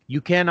 You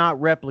cannot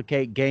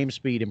replicate game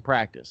speed in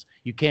practice.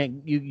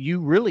 You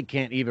really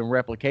can't even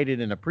replicate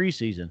it in a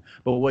preseason.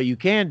 But what you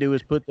can do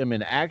is put them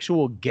in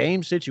actual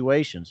game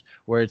situations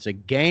where it's a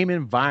game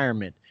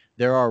environment.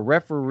 There are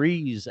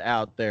referees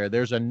out there.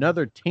 There's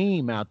another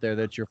team out there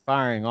that you're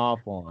firing off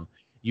on.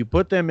 You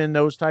put them in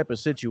those type of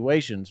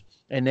situations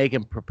and they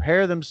can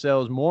prepare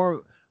themselves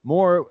more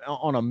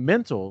on a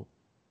mental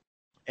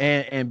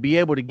and be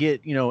able to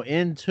get,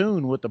 in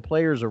tune with the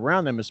players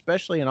around them,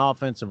 especially an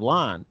offensive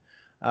line.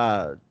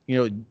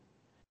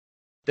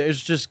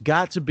 There's just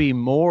got to be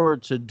more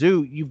to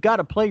do. You've got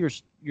to play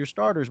your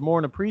starters more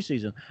in the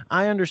preseason.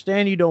 I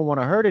understand you don't want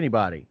to hurt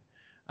anybody,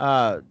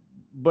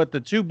 but the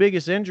two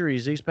biggest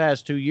injuries these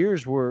past 2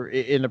 years were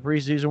in the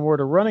preseason were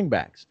the running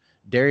backs,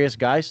 Darius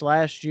Geis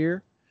last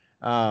year,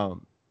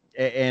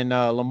 and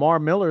Lamar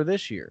Miller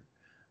this year.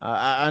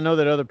 I know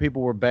that other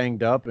people were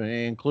banged up,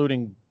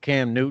 including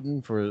Cam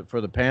Newton for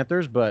the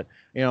Panthers. But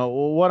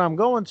what I'm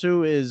going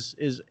to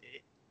is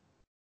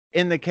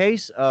in the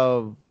case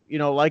of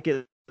like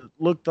it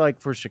looked like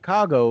for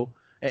Chicago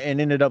and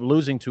ended up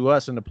losing to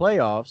us in the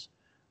playoffs.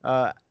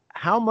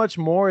 How much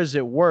more is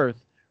it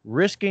worth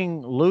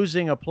risking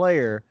losing a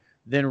player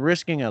than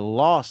risking a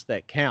loss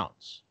that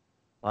counts?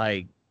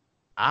 Like,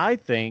 I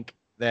think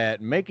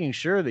that making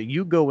sure that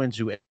you go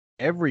into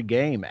every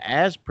game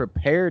as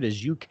prepared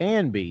as you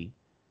can be,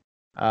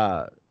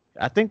 I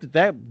think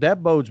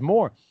that bodes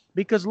more,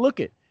 because look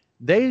at,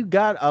 they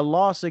got a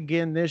loss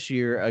again this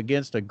year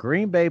against a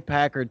Green Bay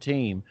Packer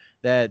team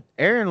that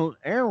Aaron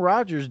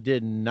Rodgers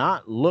did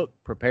not look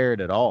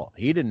prepared at all.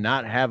 He did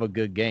not have a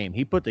good game.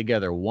 He put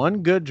together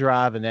one good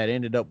drive, and that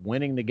ended up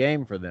winning the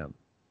game for them.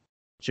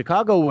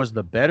 Chicago was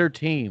the better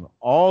team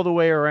all the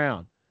way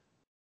around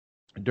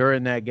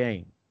during that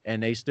game,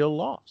 and they still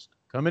lost.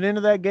 Coming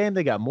into that game,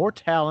 they got more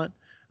talent,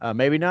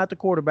 maybe not the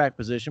quarterback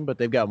position, but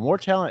they've got more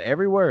talent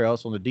everywhere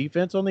else on the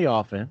defense, on the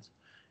offense.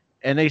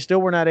 And they still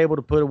were not able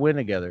to put a win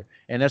together,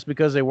 and that's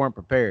because they weren't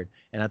prepared.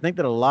 And I think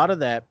that a lot of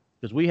that,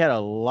 because we had a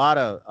lot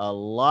of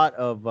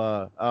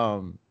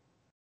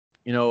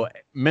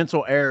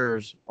mental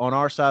errors on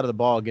our side of the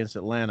ball against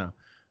Atlanta,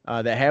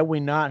 that had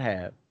we not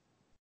had,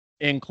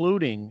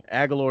 including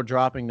Aguilar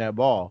dropping that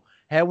ball,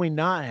 had we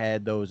not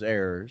had those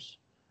errors,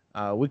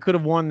 we could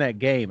have won that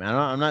game. And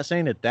I'm not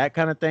saying that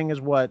kind of thing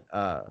is what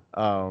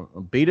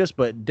beat us,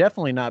 but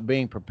definitely not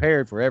being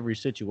prepared for every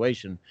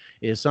situation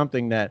is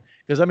something that,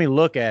 because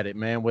look at it,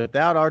 man.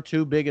 Without our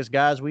two biggest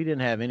guys, we didn't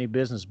have any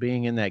business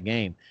being in that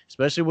game,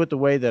 especially with the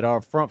way that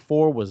our front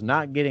four was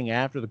not getting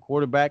after the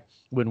quarterback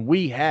when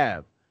we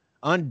have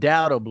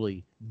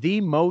undoubtedly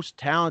the most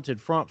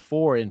talented front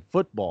four in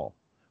football.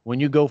 When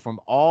you go from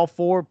all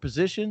four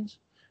positions.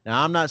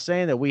 Now, I'm not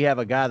saying that we have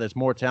a guy that's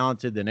more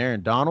talented than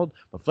Aaron Donald,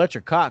 but Fletcher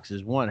Cox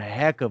is one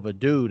heck of a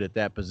dude at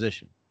that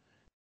position.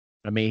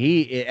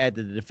 He at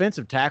the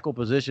defensive tackle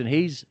position,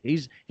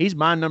 he's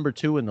my number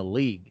 2 in the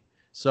league.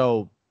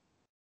 So,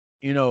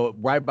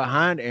 right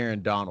behind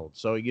Aaron Donald.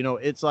 So,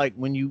 it's like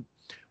when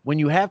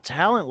you have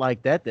talent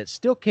like that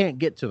still can't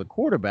get to the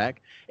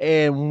quarterback,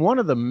 and one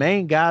of the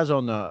main guys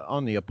on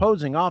the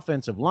opposing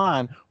offensive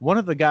line, one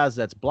of the guys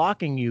that's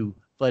blocking you,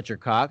 Fletcher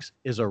Cox,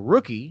 is a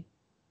rookie,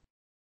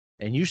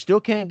 and you still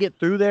can't get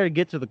through there to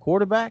get to the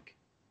quarterback?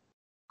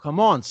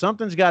 Come on,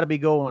 something's got to be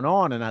going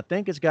on, and I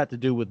think it's got to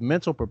do with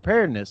mental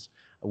preparedness.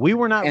 We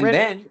were not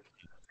ready.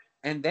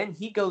 And then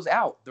he goes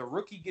out. The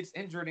rookie gets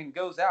injured and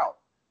goes out,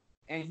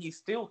 and he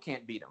still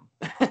can't beat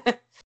him.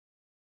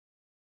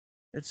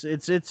 It's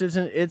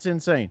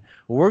insane.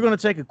 Well, we're going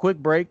to take a quick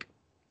break,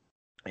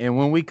 and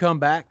when we come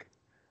back,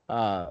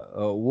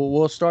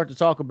 we'll start to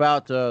talk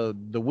about the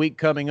week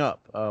coming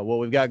up, what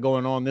we've got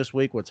going on this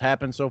week, what's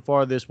happened so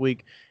far this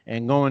week,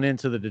 and going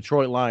into the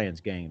Detroit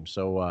Lions game.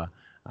 So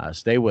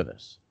stay with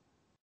us.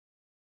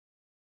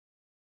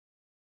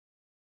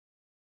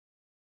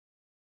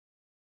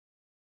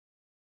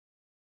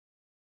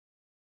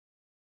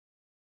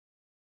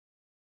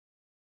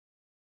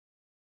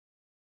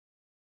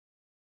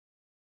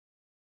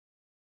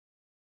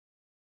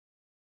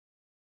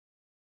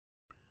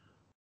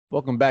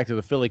 Welcome back to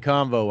the Philly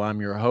Convo.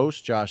 I'm your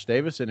host, Josh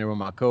Davis, and here with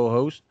my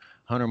co-host,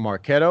 Hunter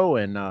Marchetto.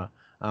 And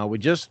we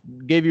just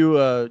gave you,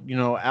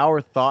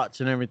 our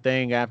thoughts and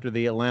everything after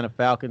the Atlanta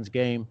Falcons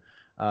game.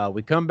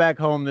 We come back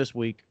home this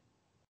week.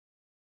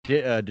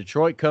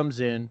 Detroit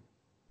comes in.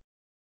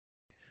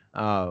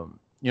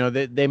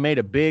 They made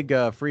a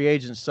big free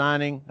agent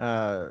signing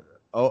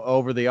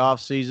over the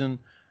offseason.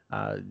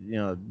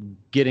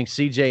 Getting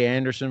C.J.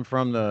 Anderson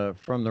from the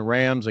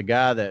Rams, a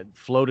guy that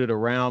floated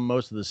around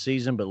most of the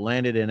season but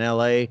landed in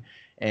L.A.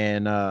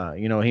 And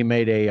he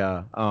made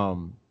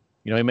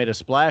a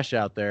splash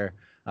out there,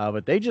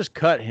 but they just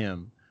cut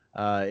him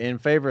in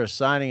favor of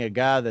signing a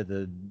guy that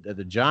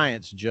the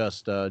Giants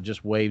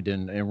just waived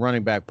in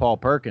running back Paul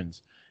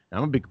Perkins. And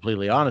I'm gonna be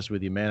completely honest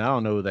with you, man. I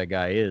don't know who that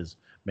guy is.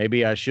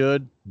 Maybe I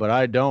should, but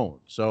I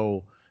don't.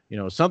 So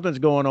something's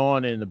going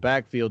on in the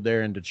backfield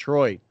there in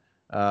Detroit.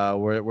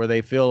 Where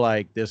they feel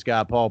like this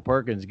guy Paul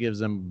Perkins gives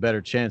them a better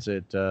chance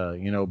at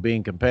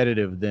being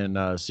competitive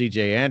than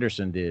C.J.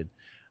 Anderson did.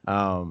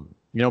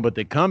 But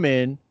they come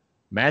in,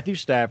 Matthew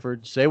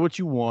Stafford, say what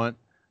you want.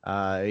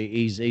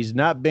 He's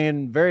not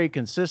been very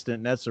consistent.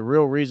 And that's the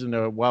real reason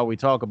why we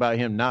talk about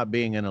him not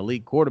being an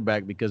elite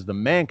quarterback, because the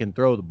man can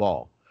throw the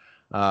ball.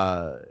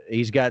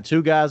 He's got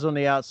two guys on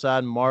the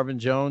outside, Marvin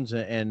Jones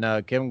and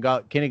Kenny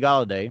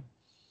Galladay.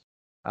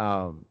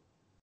 Um,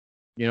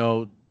 you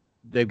know,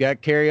 they've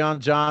got Kerryon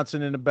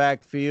Johnson in the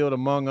backfield,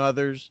 among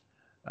others.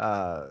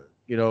 Uh,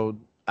 you know,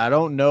 I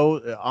don't know.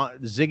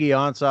 Ziggy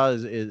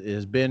Ansah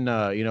has been,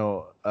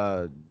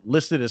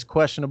 listed as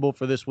questionable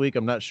for this week.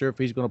 I'm not sure if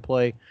he's going to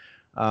play.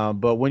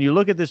 But when you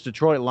look at this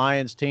Detroit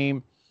Lions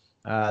team,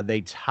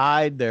 they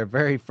tied their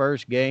very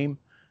first game,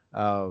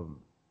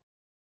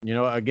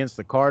 against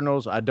the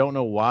Cardinals. I don't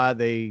know why I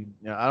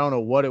don't know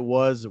what it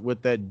was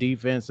with that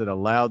defense that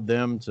allowed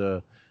them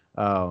to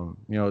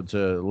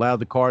allow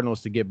the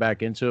Cardinals to get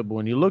back into it. But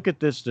when you look at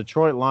this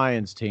Detroit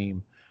Lions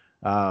team,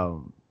 they're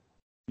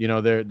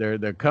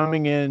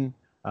coming in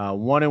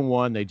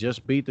 1-1. They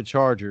just beat the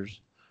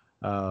Chargers.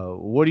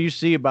 What do you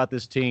see about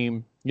this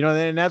team?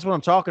 And that's what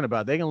I'm talking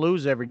about. They can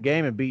lose every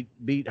game and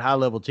beat high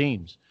level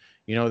teams.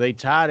 They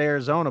tied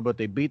Arizona, but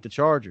they beat the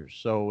Chargers.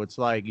 So it's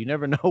like you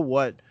never know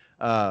what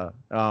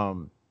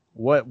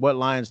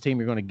Lions team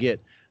you're going to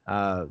get.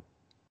 But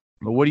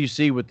what do you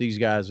see with these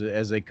guys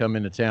as they come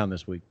into town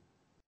this week?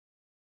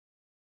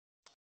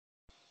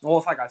 Well,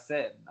 it's like I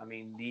said. I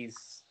mean,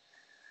 it's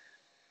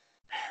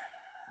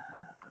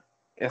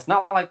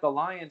not like the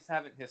Lions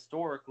haven't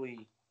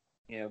historically,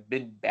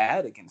 been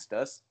bad against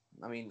us.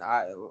 I mean,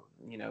 I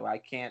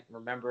can't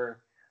remember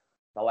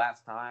the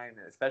last time,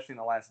 especially in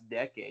the last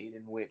decade,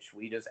 in which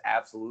we just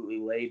absolutely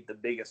laid the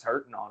biggest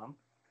hurting on them.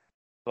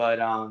 But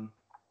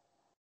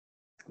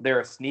they're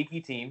a sneaky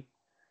team.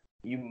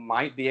 You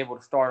might be able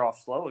to start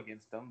off slow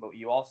against them, but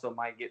you also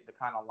might get the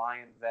kind of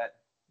Lions that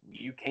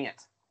you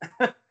can't.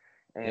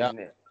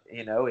 And,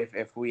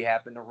 if we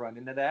happen to run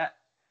into that,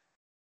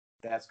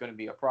 that's going to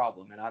be a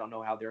problem. And I don't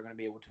know how they're going to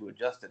be able to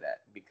adjust to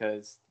that,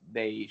 because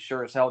they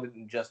sure as hell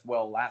didn't adjust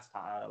well last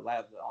time,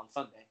 on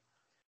Sunday.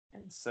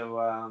 And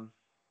so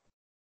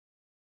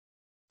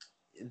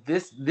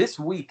this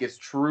week is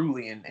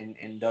truly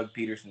in Doug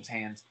Peterson's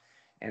hands,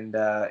 and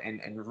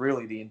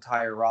really the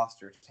entire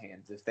roster's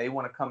hands. If they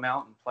want to come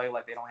out and play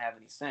like they don't have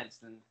any sense,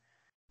 then,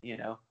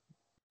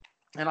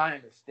 and I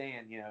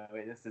understand,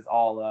 this is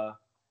all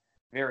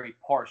very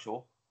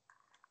partial.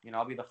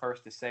 I'll be the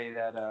first to say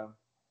that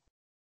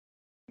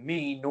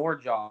me nor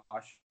Josh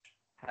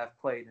have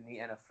played in the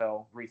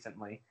NFL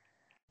recently,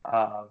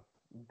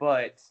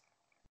 but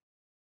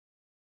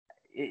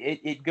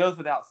it goes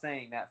without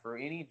saying that for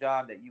any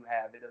job that you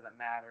have, it doesn't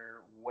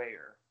matter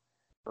where.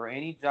 For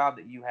any job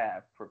that you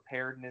have,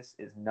 preparedness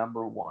is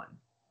number one.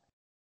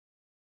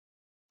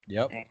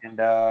 Yep. And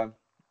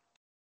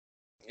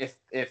if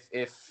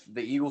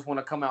the Eagles want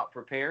to come out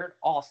prepared,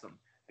 awesome,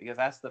 because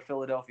that's the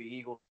Philadelphia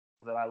Eagles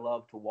that I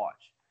love to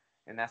watch,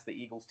 and that's the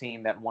Eagles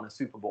team that won a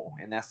Super Bowl,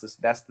 and that's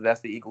the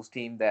Eagles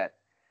team that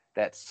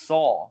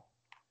saw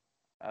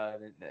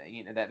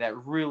that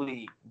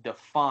really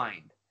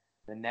defined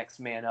the next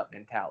man up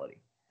mentality.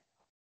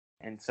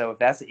 And so if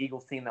that's the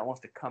Eagles team that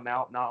wants to come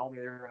out, not only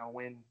they're going to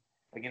win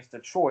against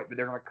Detroit, but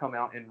they're going to come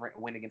out and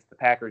win against the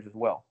Packers as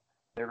well.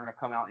 They're going to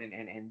come out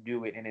and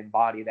do it and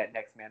embody that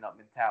next man up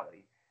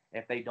mentality.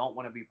 If they don't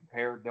want to be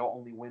prepared, they'll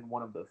only win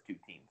one of those two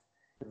teams.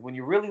 Because when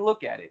you really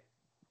look at it,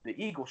 the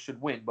Eagles should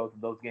win both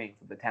of those games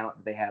with the talent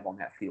that they have on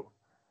that field.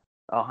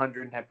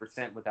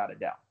 110% without a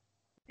doubt.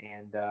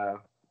 And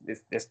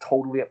it's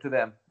totally up to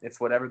them. It's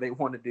whatever they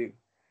want to do.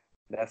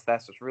 That's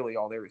just really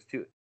all there is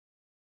to it.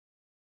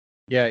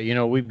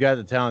 Yeah, we've got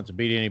the talent to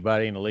beat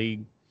anybody in the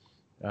league.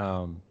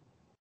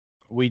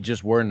 We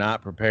just were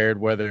not prepared,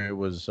 whether it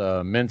was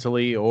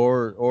mentally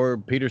or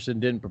Peterson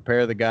didn't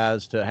prepare the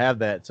guys to have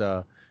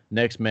that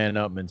next man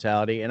up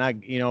mentality. And I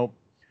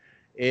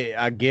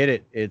get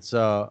it. It's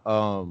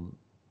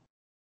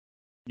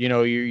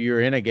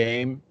you're in a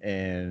game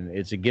and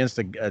it's against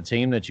a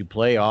team that you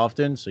play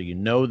often, so you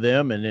know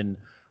them, and then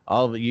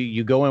all of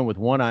you go in with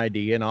one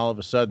idea, and all of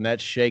a sudden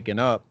that's shaken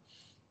up,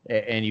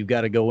 and you've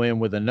got to go in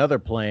with another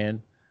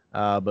plan.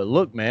 But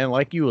look, man,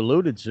 like you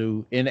alluded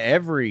to, in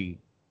every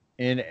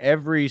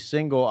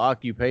single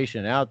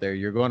occupation out there,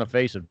 you're going to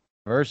face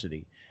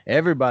adversity.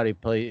 Everybody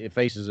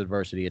faces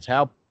adversity. It's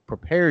how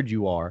prepared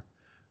you are,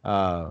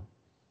 to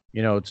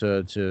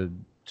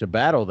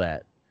battle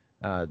that.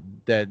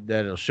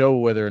 That'll show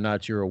whether or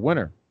not you're a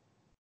winner.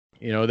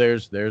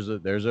 There's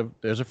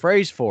a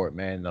phrase for it,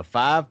 man. The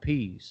 5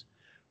 P's.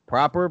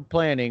 Proper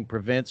planning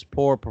prevents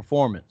poor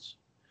performance.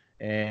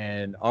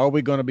 And are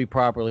we going to be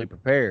properly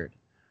prepared?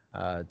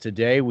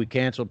 Today we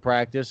canceled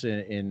practice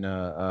and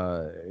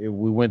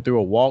we went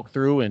through a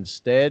walkthrough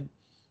instead.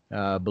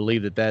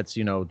 Believe that's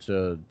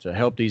to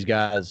help these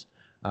guys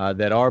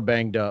that are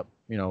banged up.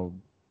 The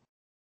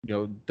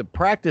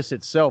practice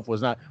itself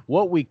was not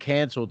what we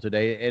canceled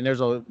today, and there's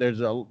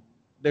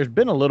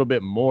been a little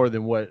bit more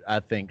than what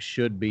I think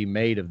should be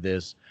made of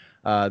this.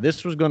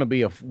 This was going to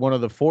be one of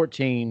the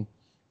 14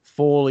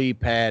 fully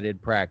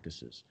padded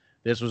practices.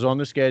 This was on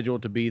the schedule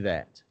to be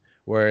that.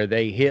 where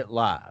they hit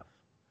live.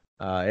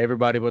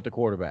 Everybody but the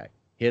quarterback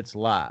hits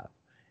live.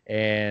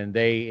 And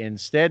they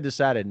instead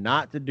decided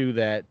not to do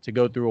that, to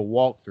go through a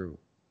walkthrough.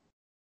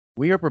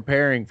 We are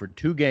preparing for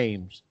 2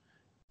 games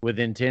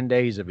within 10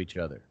 days of each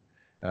other.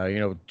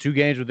 2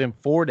 games within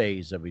 4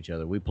 days of each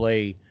other. We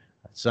play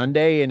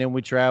Sunday, and then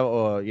we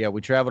travel.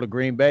 We travel to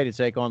Green Bay to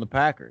take on the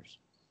Packers.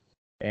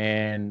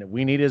 And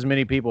we need as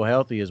many people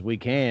healthy as we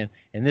can.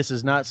 And this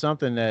is not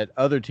something that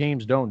other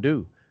teams don't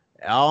do.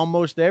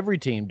 Almost every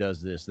team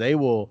does this.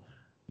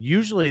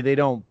 Usually they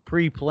don't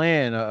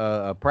pre-plan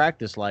a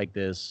practice like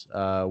this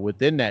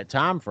within that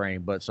time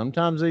frame, but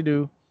sometimes they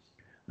do.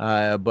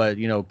 But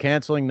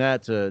canceling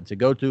that to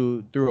go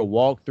through a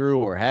walkthrough,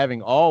 or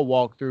having all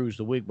walkthroughs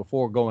the week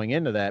before going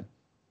into that,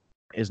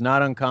 is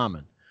not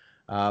uncommon.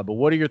 But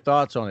what are your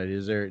thoughts on it?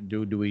 Is there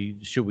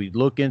should we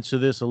look into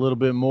this a little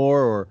bit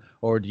more,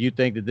 or do you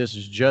think that this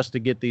is just to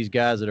get these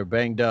guys that are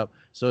banged up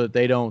so that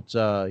they don't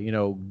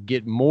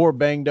get more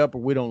banged up, or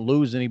we don't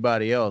lose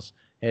anybody else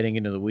heading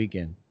into the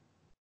weekend?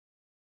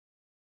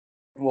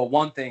 Well,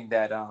 one thing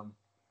that I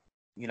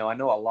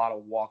know a lot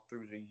of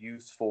walkthroughs are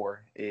used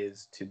for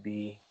is to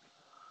be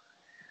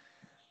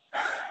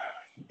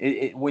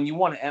when you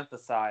want to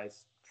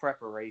emphasize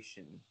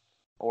preparation,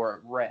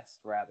 or rest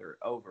rather,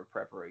 over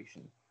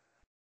preparation.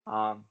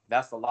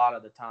 That's a lot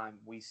of the time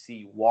we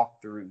see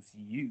walkthroughs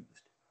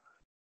used.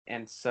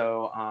 And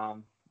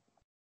so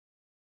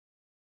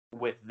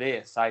with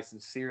this, I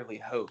sincerely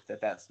hope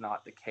that that's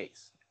not the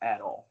case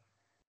at all,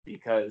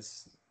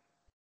 because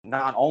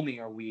not only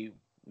are we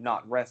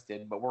not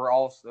rested, but we're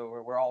also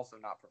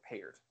not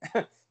prepared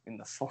in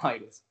the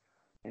slightest.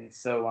 And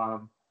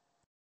so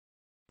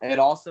it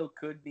also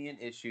could be an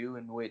issue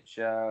in which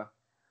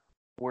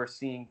we're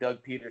seeing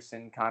Doug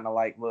Peterson kind of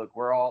like, look,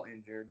 we're all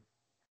injured.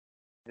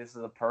 This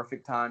is a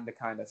perfect time to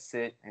kind of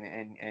sit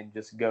and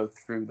just go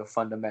through the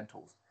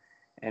fundamentals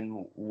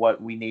and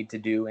what we need to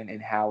do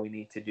and how we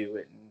need to do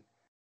it. And,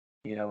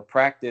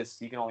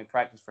 practice, you can only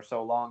practice for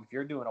so long. If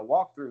you're doing a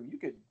walkthrough, you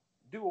could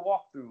do a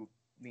walkthrough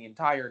the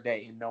entire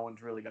day and no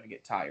one's really going to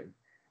get tired.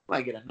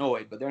 Might get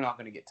annoyed, but they're not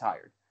going to get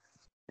tired.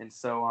 And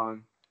so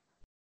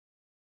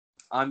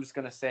I'm just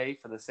going to say,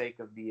 for the sake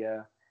of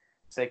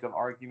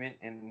argument,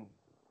 and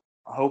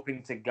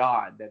hoping to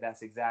God that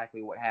that's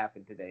exactly what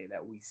happened today,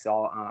 that we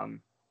saw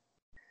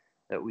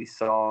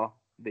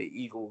the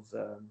Eagles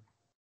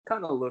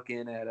kind of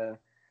looking at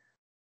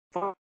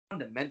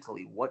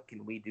fundamentally, what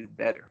can we do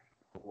better?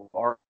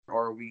 Are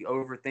we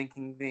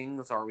overthinking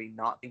things? Are we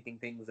not thinking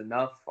things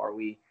enough? Are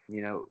we,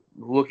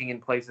 looking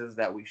in places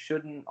that we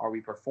shouldn't? Are we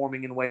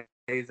performing in ways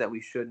that we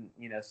shouldn't?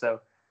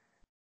 So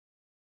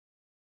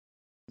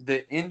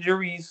the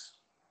injuries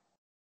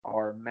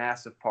are a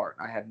massive part.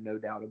 I have no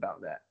doubt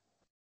about that.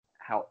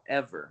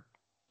 However,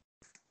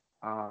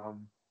 I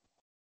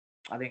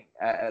think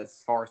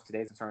as far as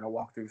today's concerned, a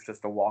walkthrough is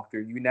just a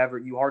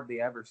walkthrough. You hardly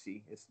ever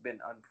see. It's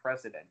been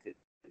unprecedented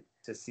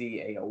to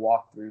see a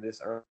walkthrough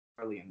this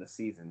early in the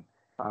season,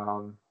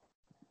 and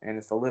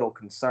it's a little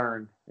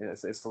concerned.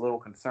 It's a little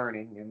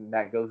concerning, and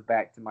that goes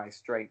back to my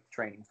strength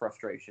training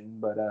frustration.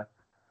 But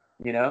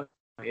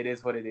it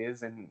is what it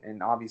is,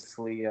 and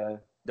obviously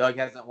Doug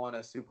hasn't won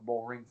a Super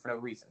Bowl ring for no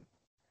reason.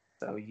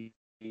 So I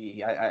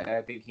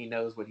think he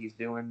knows what he's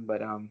doing,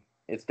 but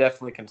it's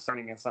definitely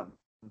concerning and something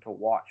to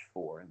watch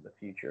for in the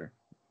future.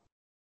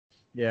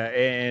 Yeah,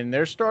 and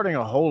they're starting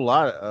a whole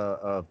lot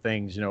of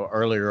things,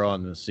 earlier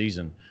on in the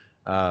season.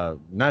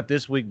 Not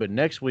this week, but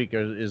next week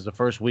is the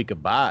first week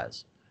of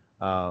buys.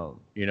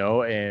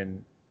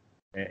 And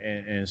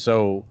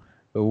so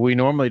we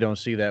normally don't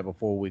see that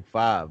before week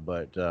 5,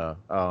 but that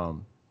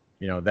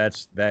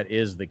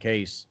is the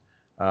case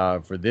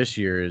for this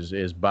year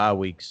is bye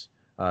weeks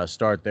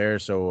start there.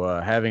 So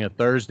having a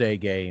Thursday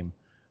game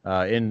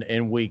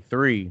in week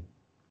 3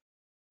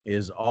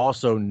 is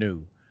also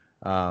new.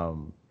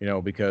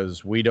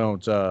 Because we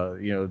don't,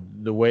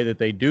 the way that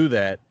they do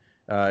that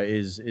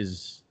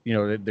is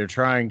they're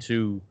trying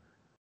to,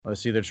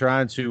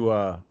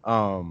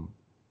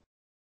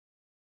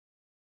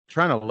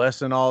 trying to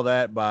lessen all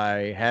that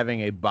by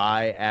having a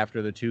bye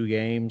after the 2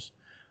 games.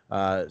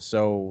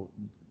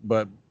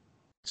 But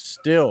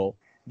still.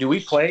 Do we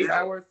play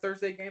our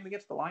Thursday game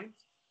against the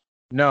Lions?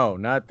 No,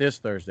 not this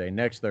Thursday.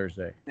 Next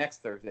Thursday.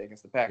 Next Thursday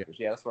against the Packers.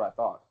 Yeah, that's what I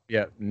thought.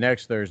 Yeah,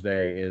 next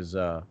Thursday is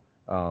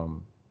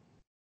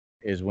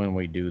when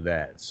we do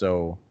that.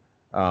 So,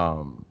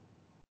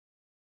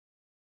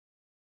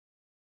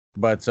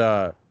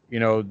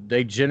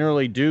 they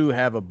generally do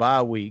have a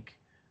bye week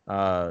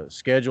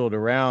scheduled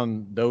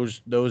around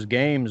those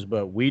games,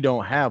 but we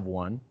don't have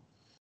one.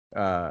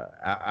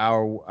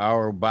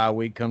 Our bye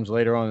week comes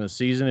later on in the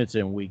season. It's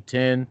in week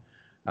 10.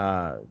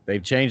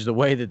 They've changed the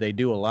way that they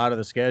do a lot of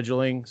the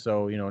scheduling.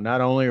 So,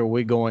 not only are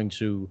we going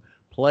to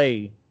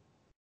play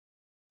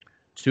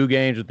 2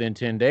 games within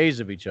 10 days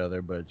of each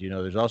other, but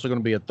there's also going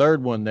to be a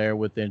third one there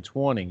within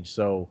 20.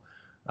 So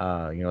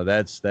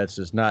that's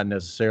just not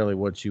necessarily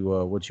what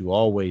you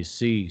always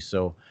see.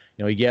 So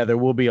there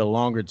will be a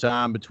longer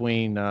time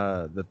between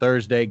the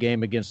Thursday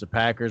game against the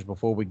Packers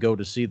before we go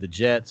to see the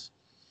Jets,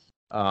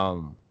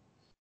 Um,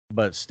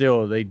 but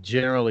still, they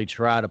generally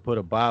try to put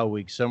a bye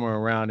week somewhere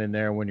around in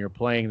there when you're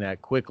playing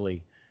that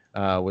quickly,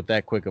 with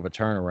that quick of a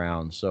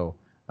turnaround. So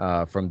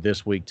from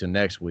this week to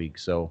next week.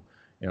 So,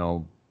 you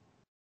know,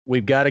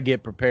 we've got to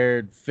get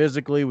prepared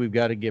physically. We've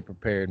got to get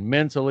prepared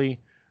mentally.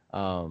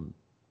 And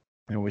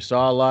we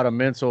saw a lot of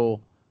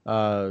mental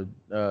and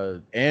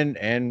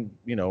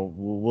you know,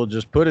 we'll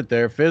just put it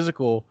there,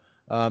 physical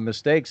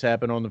mistakes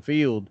happen on the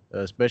field,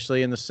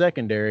 especially in the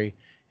secondary.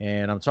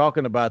 And I'm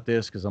talking about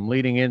this because I'm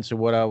leading into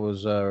what I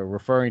was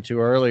referring to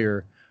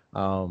earlier,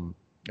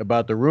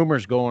 about the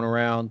rumors going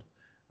around.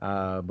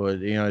 But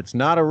you know, it's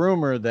not a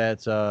rumor that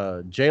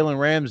Jalen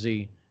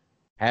Ramsey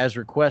has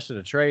requested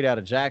a trade out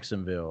of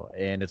Jacksonville,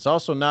 and it's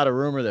also not a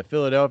rumor that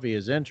Philadelphia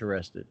is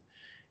interested.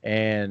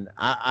 And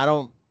I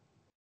don't.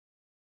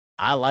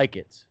 I like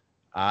it.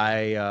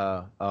 I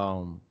uh,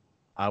 um,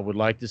 I would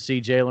like to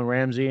see Jalen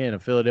Ramsey in a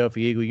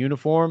Philadelphia Eagle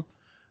uniform.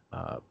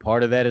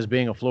 Part of that is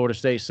being a Florida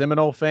State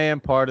Seminole fan.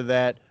 Part of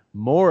that,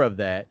 more of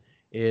that,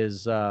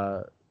 is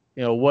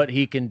you know, what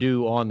he can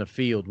do on the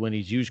field when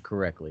he's used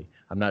correctly.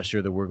 I'm not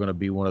sure that we're going to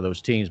be one of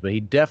those teams, but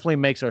he definitely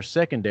makes our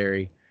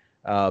secondary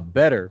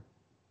better.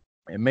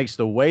 It makes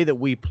the way that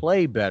we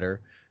play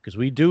better because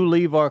we do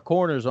leave our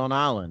corners on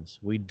islands.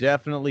 We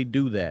definitely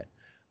do that.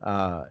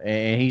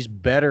 And he's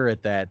better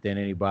at that than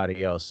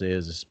anybody else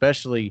is,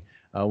 especially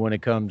when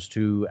it comes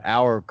to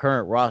our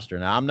current roster.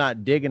 Now, I'm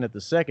not digging at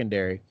the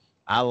secondary.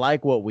 I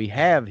like what we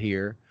have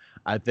here.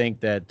 I think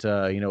that,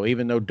 you know,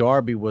 even though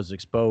Darby was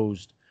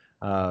exposed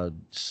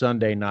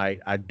Sunday night,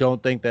 I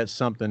don't think that's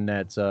something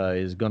that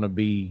is going to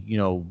be, you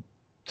know,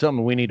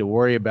 something we need to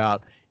worry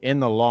about in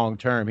the long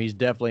term. He's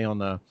definitely on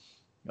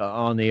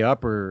the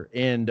upper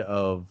end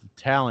of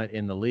talent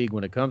in the league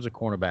when it comes to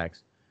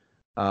cornerbacks.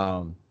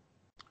 Um,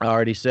 I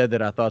already said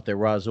that I thought that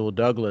Razul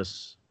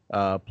Douglas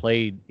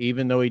played,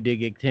 even though he did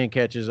get 10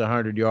 catches,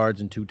 100 yards,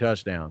 and 2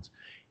 touchdowns.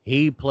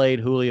 He played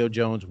Julio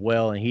Jones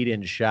well, and he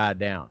didn't shy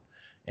down.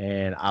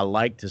 And I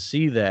like to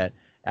see that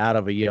out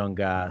of a young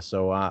guy.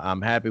 So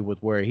I'm happy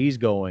with where he's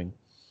going.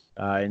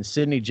 And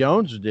Sidney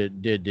Jones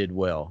did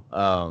well.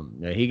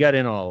 He got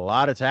in on a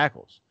lot of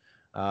tackles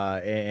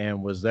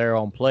and was there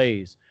on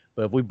plays.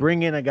 But if we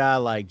bring in a guy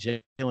like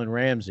Jalen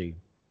Ramsey,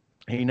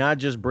 he not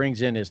just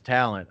brings in his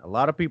talent. A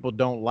lot of people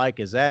don't like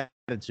his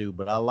attitude,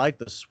 but I like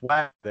the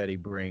swag that he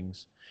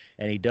brings.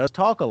 And he does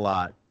talk a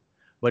lot,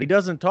 but he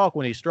doesn't talk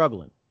when he's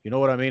struggling. You know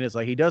what I mean? It's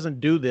like he doesn't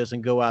do this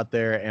and go out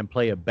there and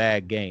play a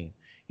bad game.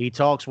 He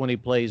talks when he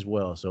plays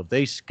well. So if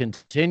they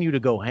continue to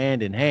go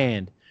hand in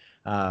hand,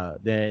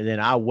 then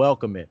I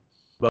welcome it.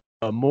 But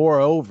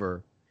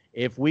moreover,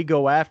 if we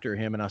go after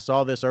him, and I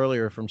saw this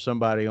earlier from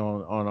somebody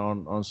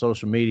on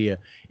social media,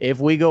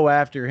 if we go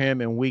after him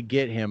and we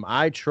get him,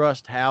 I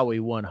trust Howie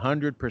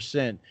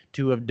 100%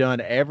 to have done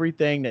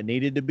everything that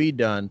needed to be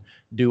done,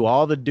 do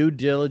all the due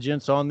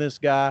diligence on this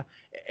guy,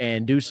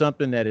 and do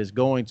something that is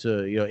going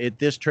to, you know, if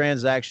this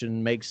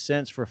transaction makes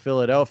sense for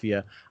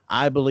Philadelphia,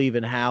 I believe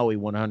in Howie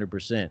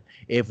 100%.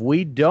 If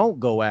we don't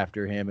go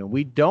after him and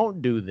we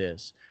don't do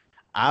this,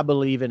 I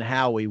believe in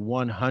Howie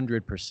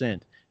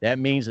 100%. That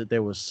means that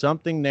there was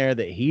something there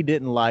that he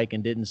didn't like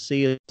and didn't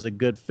see as a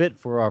good fit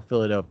for our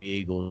Philadelphia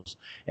Eagles.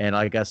 And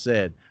like I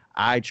said,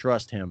 I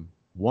trust him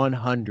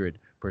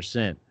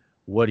 100%.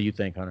 What do you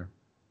think, Hunter?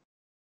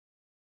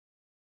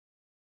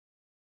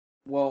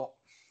 Well,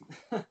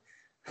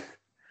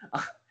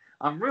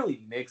 I'm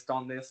really mixed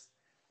on this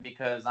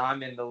because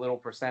I'm in the little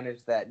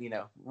percentage that, you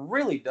know,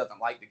 really doesn't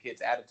like the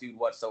kid's attitude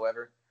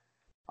whatsoever.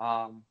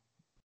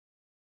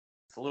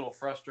 It's a little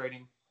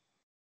frustrating.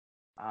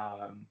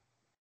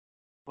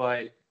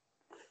 But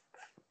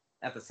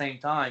at the same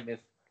time,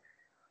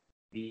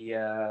 the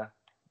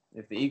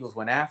if the Eagles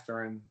went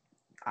after him,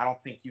 I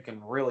don't think you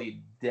can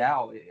really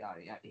doubt it.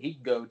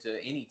 He'd go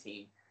to any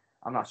team.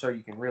 I'm not sure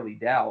you can really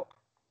doubt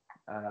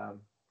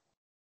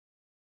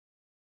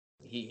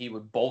he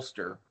would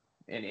bolster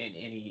in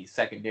any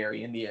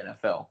secondary in the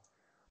NFL.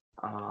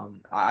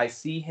 I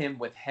see him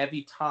with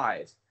heavy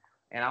ties,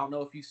 and I don't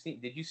know if you see.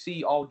 Did you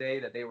see all day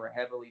that they were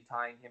heavily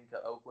tying him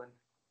to Oakland?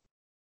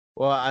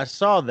 Well, I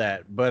saw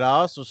that, but I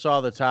also saw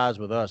the ties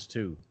with us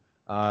too.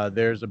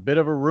 There's a bit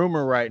of a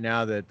rumor right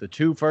now that the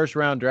 2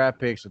 first-round draft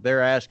picks that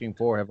they're asking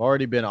for have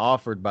already been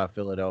offered by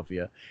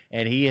Philadelphia,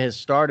 and he has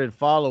started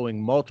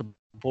following multiple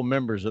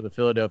members of the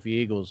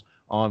Philadelphia Eagles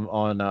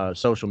on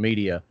social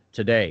media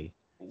today.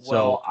 So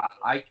Well,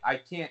 I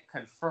can't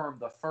confirm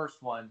the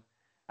first one.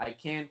 I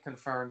can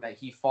confirm that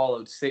he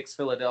followed 6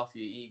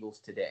 Philadelphia Eagles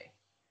today.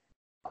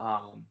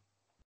 Um,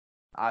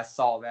 I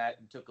saw that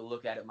and took a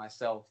look at it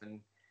myself,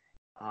 and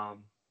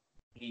um,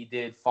 he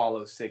did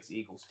follow 6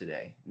 Eagles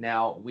today.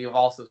 Now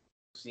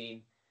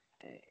seen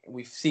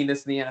we've seen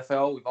this in the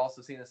NFL. We've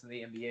also seen this in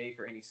the NBA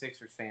for any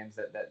Sixers fans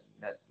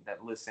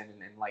that listen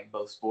and like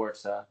both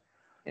sports.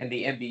 In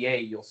the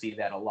NBA, you'll see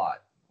that a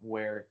lot,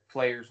 where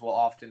players will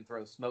often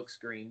throw smoke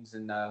screens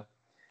and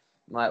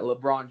like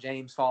LeBron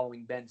James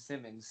following Ben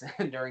Simmons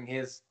during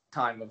his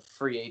time of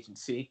free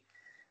agency.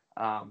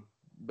 Um,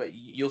 but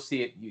you'll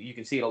see it. You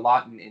can see it a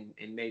lot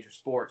in major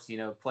sports.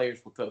 Players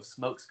will throw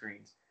smoke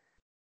screens,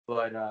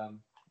 but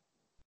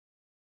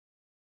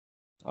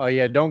Oh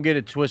yeah, don't get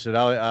it twisted.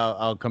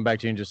 I'll come back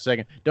to you in just a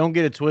second. Don't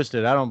get it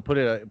twisted. I don't put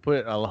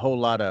a whole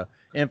lot of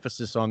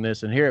emphasis on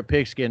this. And here at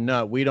Pigskin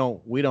Nut, we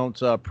don't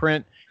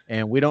print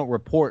and we don't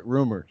report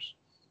rumors.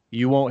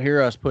 You won't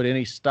hear us put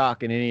any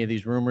stock in any of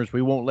these rumors.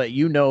 We won't let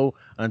you know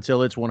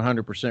until it's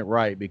 100%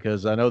 right,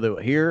 because I know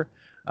that here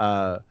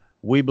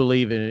we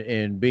believe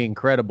in being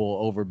credible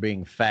over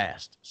being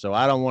fast. So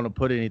I don't want to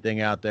put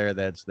anything out there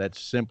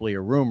that's simply a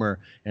rumor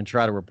and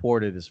try to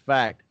report it as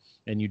fact.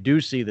 And you do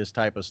see this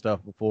type of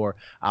stuff before.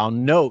 I'll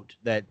note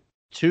that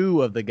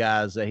two of the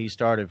guys that he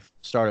started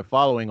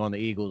following on the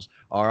Eagles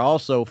are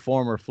also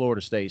former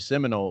Florida State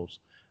Seminoles.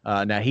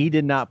 Now, he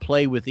did not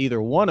play with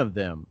either one of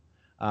them,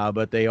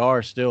 but they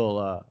are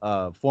still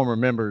former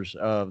members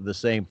of the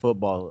same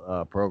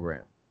football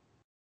program.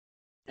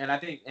 And I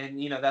think,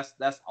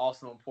 that's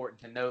also important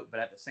to note.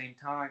 But at the same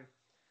time,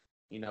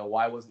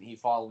 why wasn't he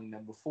following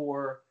them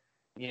before?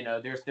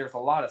 There's a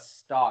lot of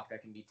stock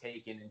that can be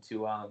taken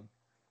into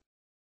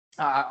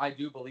I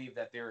do believe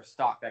that there is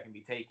stock that can be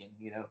taken.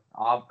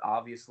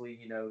 Obviously,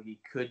 he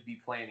could be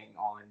planning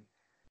on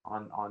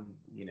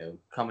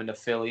coming to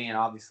Philly, and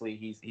obviously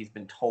he's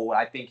been told.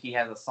 I think he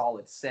has a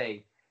solid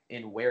say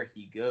in where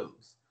he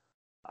goes.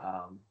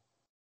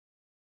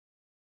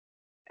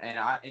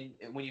 And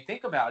when you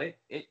think about it,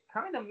 it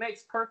kind of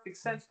makes perfect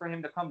sense for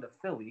him to come to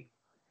Philly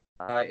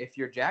if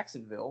you're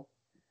Jacksonville,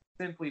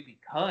 simply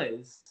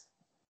because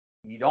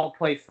you don't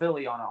play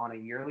Philly on a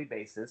yearly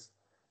basis.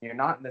 You're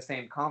not in the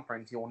same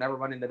conference. You will never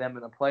run into them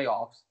in the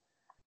playoffs.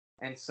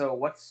 And so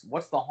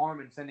what's the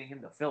harm in sending him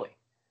to Philly?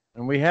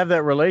 And we have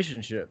that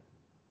relationship.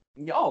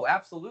 Oh,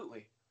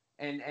 absolutely.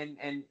 And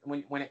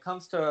when it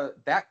comes to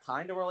that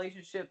kind of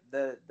relationship,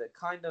 the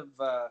kind of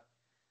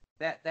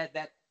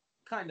that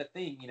kind of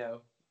thing,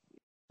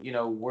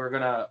 we're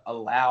gonna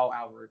allow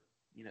our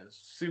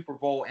Super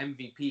Bowl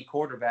MVP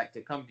quarterback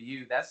to come to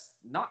you. That's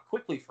not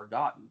quickly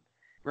forgotten.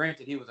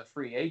 Granted, he was a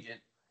free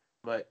agent,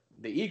 but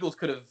the Eagles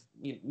could have,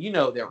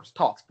 there was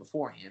talks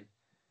beforehand,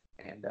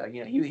 and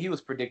he was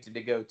predicted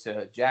to go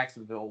to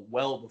Jacksonville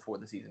well before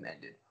the season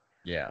ended.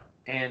 Yeah,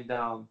 and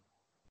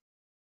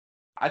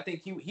I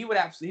think he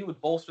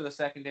would bolster the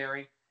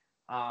secondary.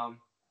 I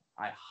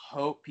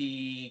hope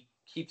he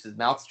keeps his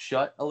mouth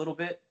shut a little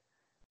bit,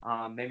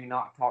 maybe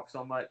not talk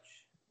so much,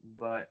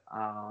 but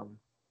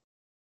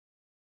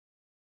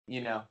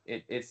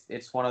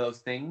it's one of those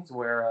things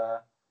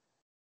where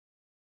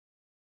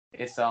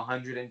it's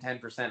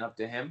 110% up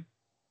to him.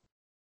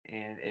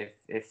 And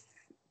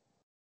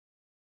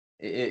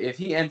if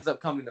he ends up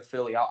coming to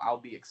Philly, I'll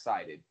be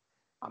excited.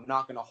 I'm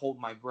not going to hold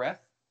my breath,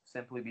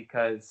 simply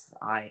because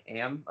I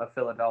am a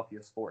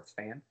Philadelphia sports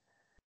fan,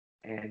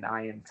 and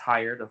I am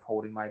tired of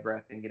holding my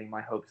breath and getting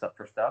my hopes up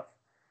for stuff.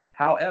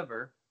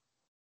 However,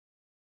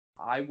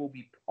 I will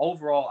be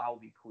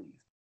pleased.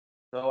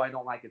 Though I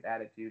don't like his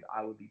attitude,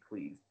 I would be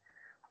pleased.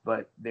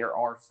 But there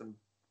are some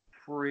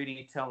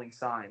pretty telling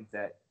signs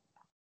that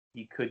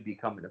he could be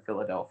coming to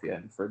Philadelphia,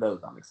 and for those,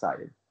 I'm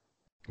excited.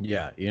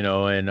 Yeah, and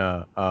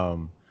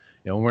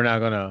we're not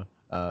gonna,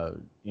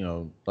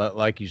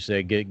 like you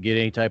said, get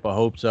any type of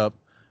hopes up,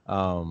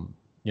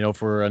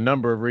 for a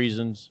number of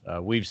reasons.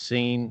 We've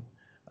seen,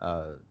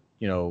 in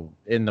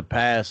the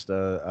past,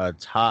 a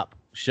top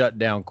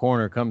shutdown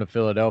corner come to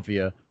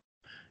Philadelphia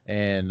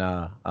and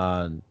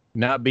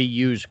not be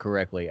used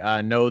correctly.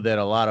 I know that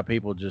a lot of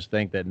people just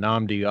think that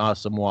Nnamdi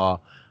Asomugha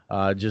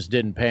just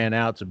didn't pan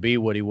out to be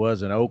what he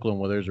was in Oakland.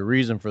 Well, there's a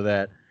reason for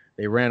that.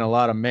 They ran a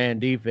lot of man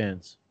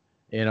defense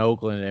in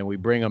Oakland, and we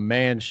bring a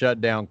man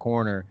shutdown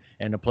corner,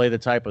 and to play the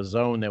type of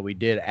zone that we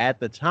did at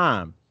the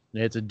time.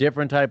 It's a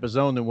different type of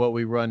zone than what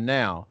we run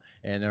now,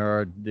 and there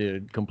are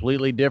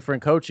completely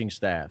different coaching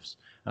staffs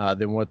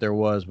than what there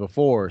was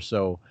before.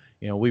 So,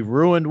 we've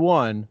ruined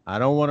one. I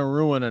don't want to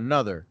ruin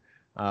another.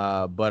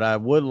 But I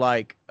would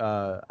like,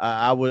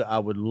 I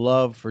would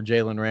love for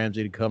Jalen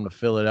Ramsey to come to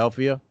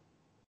Philadelphia.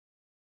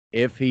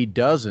 If he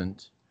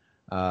doesn't,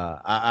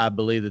 I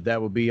believe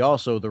that would be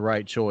also the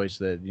right choice.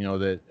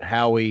 That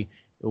Howie,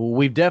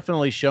 we've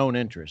definitely shown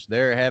interest.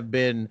 There have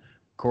been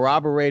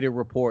corroborated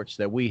reports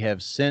that we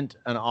have sent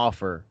an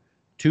offer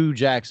to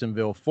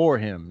Jacksonville for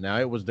him. Now,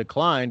 it was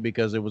declined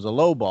because it was a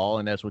low ball,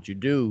 and that's what you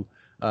do.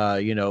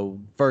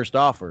 First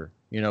offer,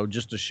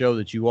 just to show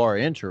that you are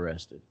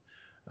interested.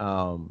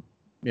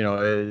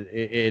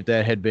 If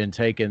that had been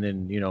taken,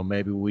 then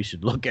maybe we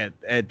should look at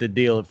the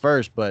deal at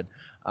first. But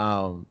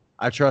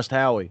I trust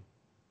Howie.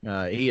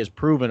 He has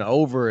proven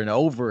over and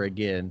over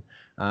again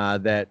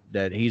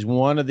that he's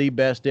one of the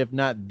best, if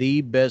not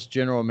the best,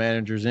 general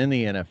managers in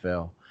the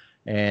NFL.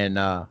 And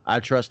I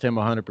trust him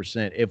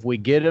 100%. If we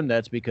get him,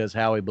 that's because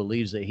Howie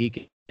believes that he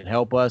can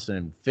help us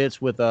and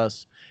fits with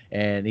us,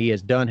 and he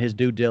has done his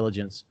due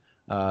diligence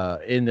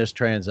in this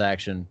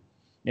transaction.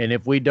 And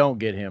if we don't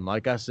get him,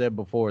 like I said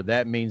before,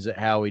 that means that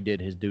Howie did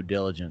his due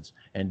diligence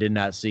and did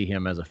not see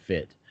him as a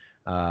fit.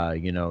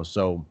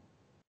 So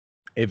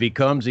If he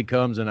comes, he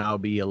comes, and I'll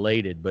be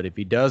elated. But if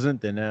he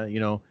doesn't, then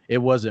it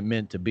wasn't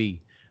meant to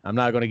be. I'm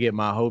not going to get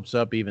my hopes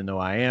up, even though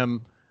I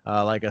am,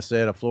 like I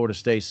said, a Florida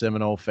State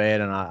Seminole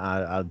fan, and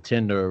I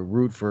tend to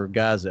root for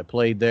guys that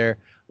played there,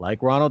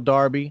 like Ronald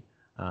Darby,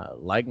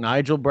 like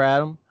Nigel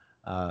Bradham,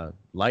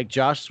 like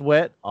Josh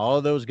Sweat. All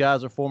of those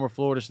guys are former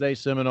Florida State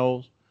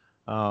Seminoles.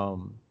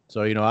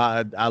 So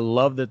I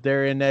love that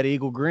they're in that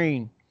Eagle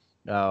Green.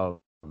 So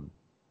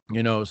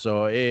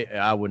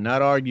I would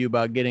not argue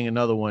about getting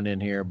another one in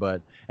here,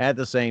 but at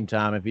the same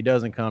time, if he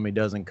doesn't come, he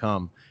doesn't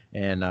come.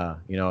 And,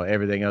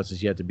 everything else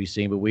is yet to be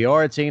seen. But we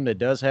are a team that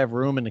does have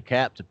room in the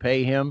cap to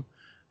pay him,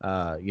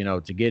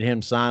 to get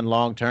him signed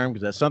long term,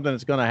 because that's something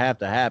that's going to have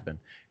to happen.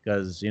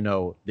 Because,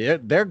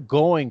 they're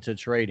going to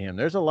trade him.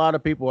 There's a lot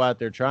of people out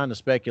there trying to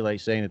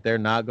speculate, saying that they're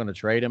not going to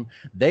trade him.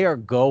 They are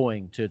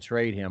going to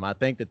trade him. I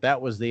think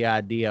that was the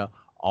idea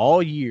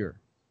all year.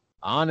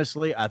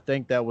 Honestly, I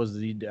think that was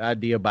the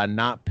idea by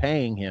not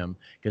paying him,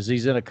 because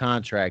he's in a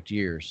contract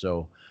year.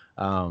 So,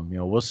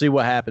 we'll see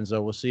what happens,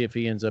 though. We'll see if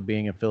he ends up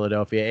being in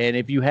Philadelphia. And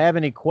if you have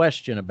any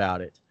question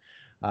about it,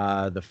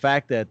 the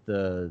fact that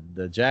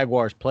the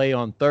Jaguars play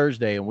on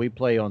Thursday and we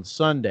play on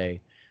Sunday,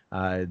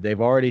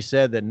 they've already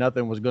said that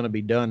nothing was going to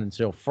be done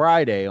until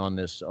Friday on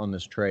this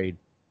trade.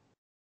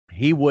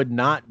 He would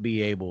not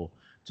be able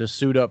to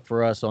suit up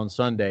for us on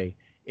Sunday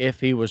if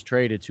he was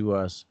traded to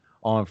us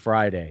on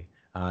Friday.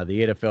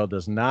 The NFL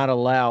does not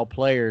allow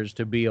players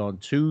to be on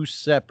two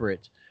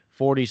separate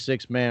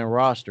 46-man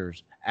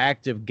rosters,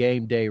 active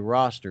game day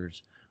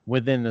rosters,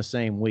 within the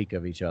same week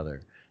of each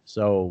other.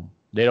 So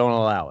they don't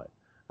allow it.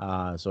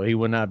 So he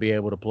would not be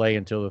able to play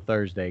until the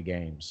Thursday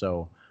game.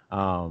 So,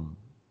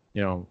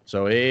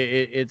 so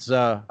it's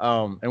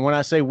and when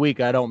I say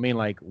week, I don't mean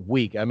like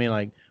week. I mean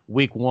like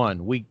week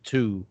 1, week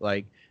 2.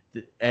 Like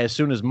as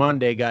soon as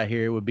Monday got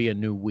here, it would be a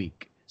new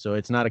week. So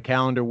it's not a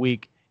calendar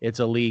week; it's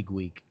a league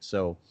week.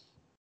 So.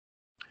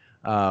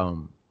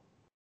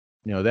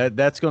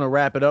 That's going to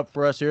wrap it up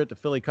for us here at the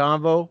Philly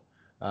Convo.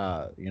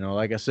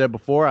 Like I said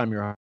before, I'm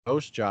your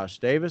host, Josh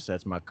Davis.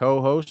 That's my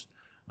co-host,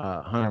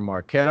 Hunter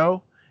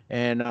Marquetto.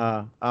 And,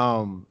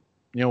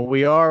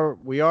 we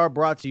are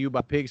brought to you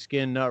by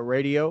Pigskin Nut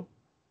Radio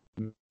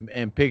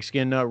and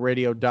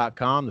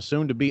pigskinnnutradio.com, the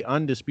soon to be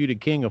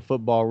undisputed king of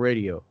football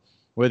radio.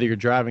 Whether you're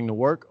driving to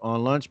work,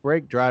 on lunch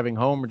break, driving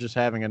home, or just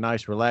having a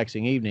nice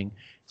relaxing evening,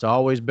 it's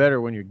always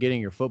better when you're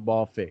getting your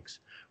football fix.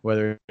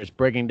 Whether it's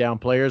breaking down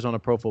players on a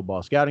Pro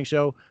Football Scouting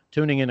Show,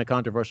 tuning into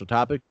controversial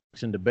topics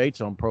and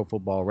debates on Pro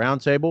Football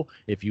Roundtable.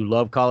 If you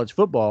love college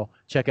football,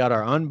 check out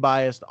our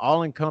unbiased,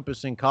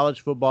 all-encompassing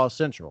College Football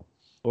Central,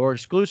 or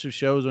exclusive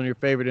shows on your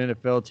favorite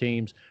NFL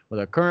teams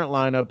with our current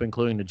lineup,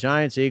 including the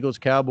Giants, Eagles,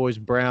 Cowboys,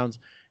 Browns,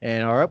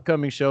 and our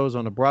upcoming shows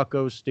on the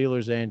Broncos,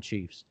 Steelers, and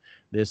Chiefs.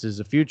 This is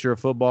the future of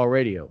football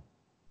radio.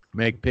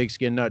 Make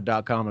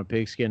pigskinnut.com and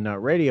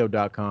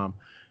pigskinnnutradio.com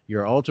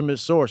your ultimate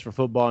source for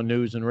football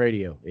news and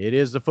radio. It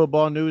is the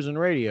football news and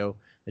radio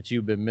that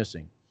you've been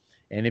missing.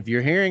 And if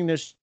you're hearing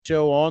this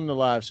show on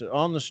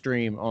the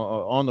stream,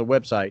 on the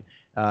website,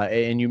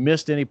 and you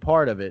missed any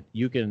part of it,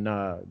 you can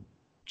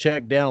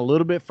check down a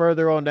little bit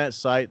further on that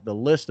site the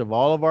list of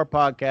all of our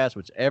podcasts,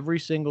 which every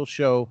single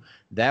show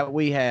that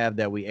we have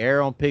that we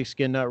air on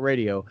Pigskin Nut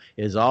Radio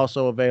is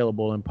also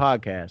available in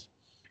podcast.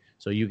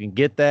 So you can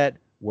get that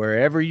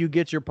wherever you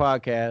get your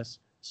podcasts.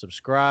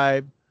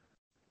 Subscribe.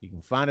 You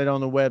can find it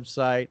on the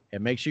website,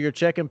 and make sure you're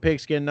checking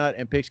Pigskin Nut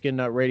and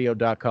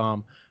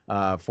pigskinnnutradio.com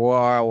for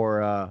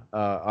our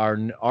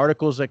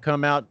articles that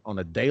come out on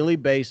a daily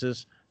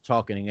basis,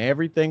 talking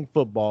everything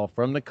football,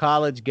 from the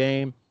college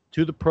game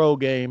to the pro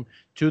game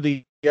to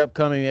the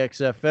upcoming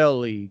XFL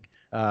league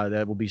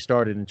that will be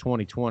started in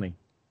 2020.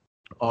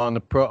 On the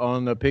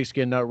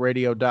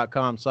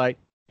pigskinnnutradio.com site,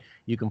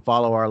 you can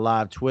follow our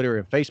live Twitter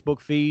and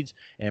Facebook feeds,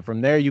 and from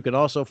there you can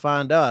also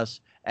find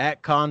us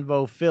at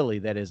Convo Philly.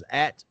 That is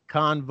at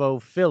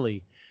Convo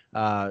Philly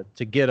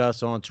to get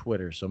us on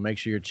Twitter. So make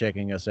sure you're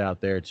checking us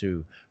out there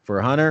too. For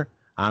Hunter,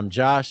 I'm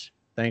Josh.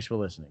 Thanks for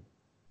listening.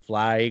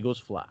 Fly, Eagles,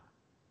 fly.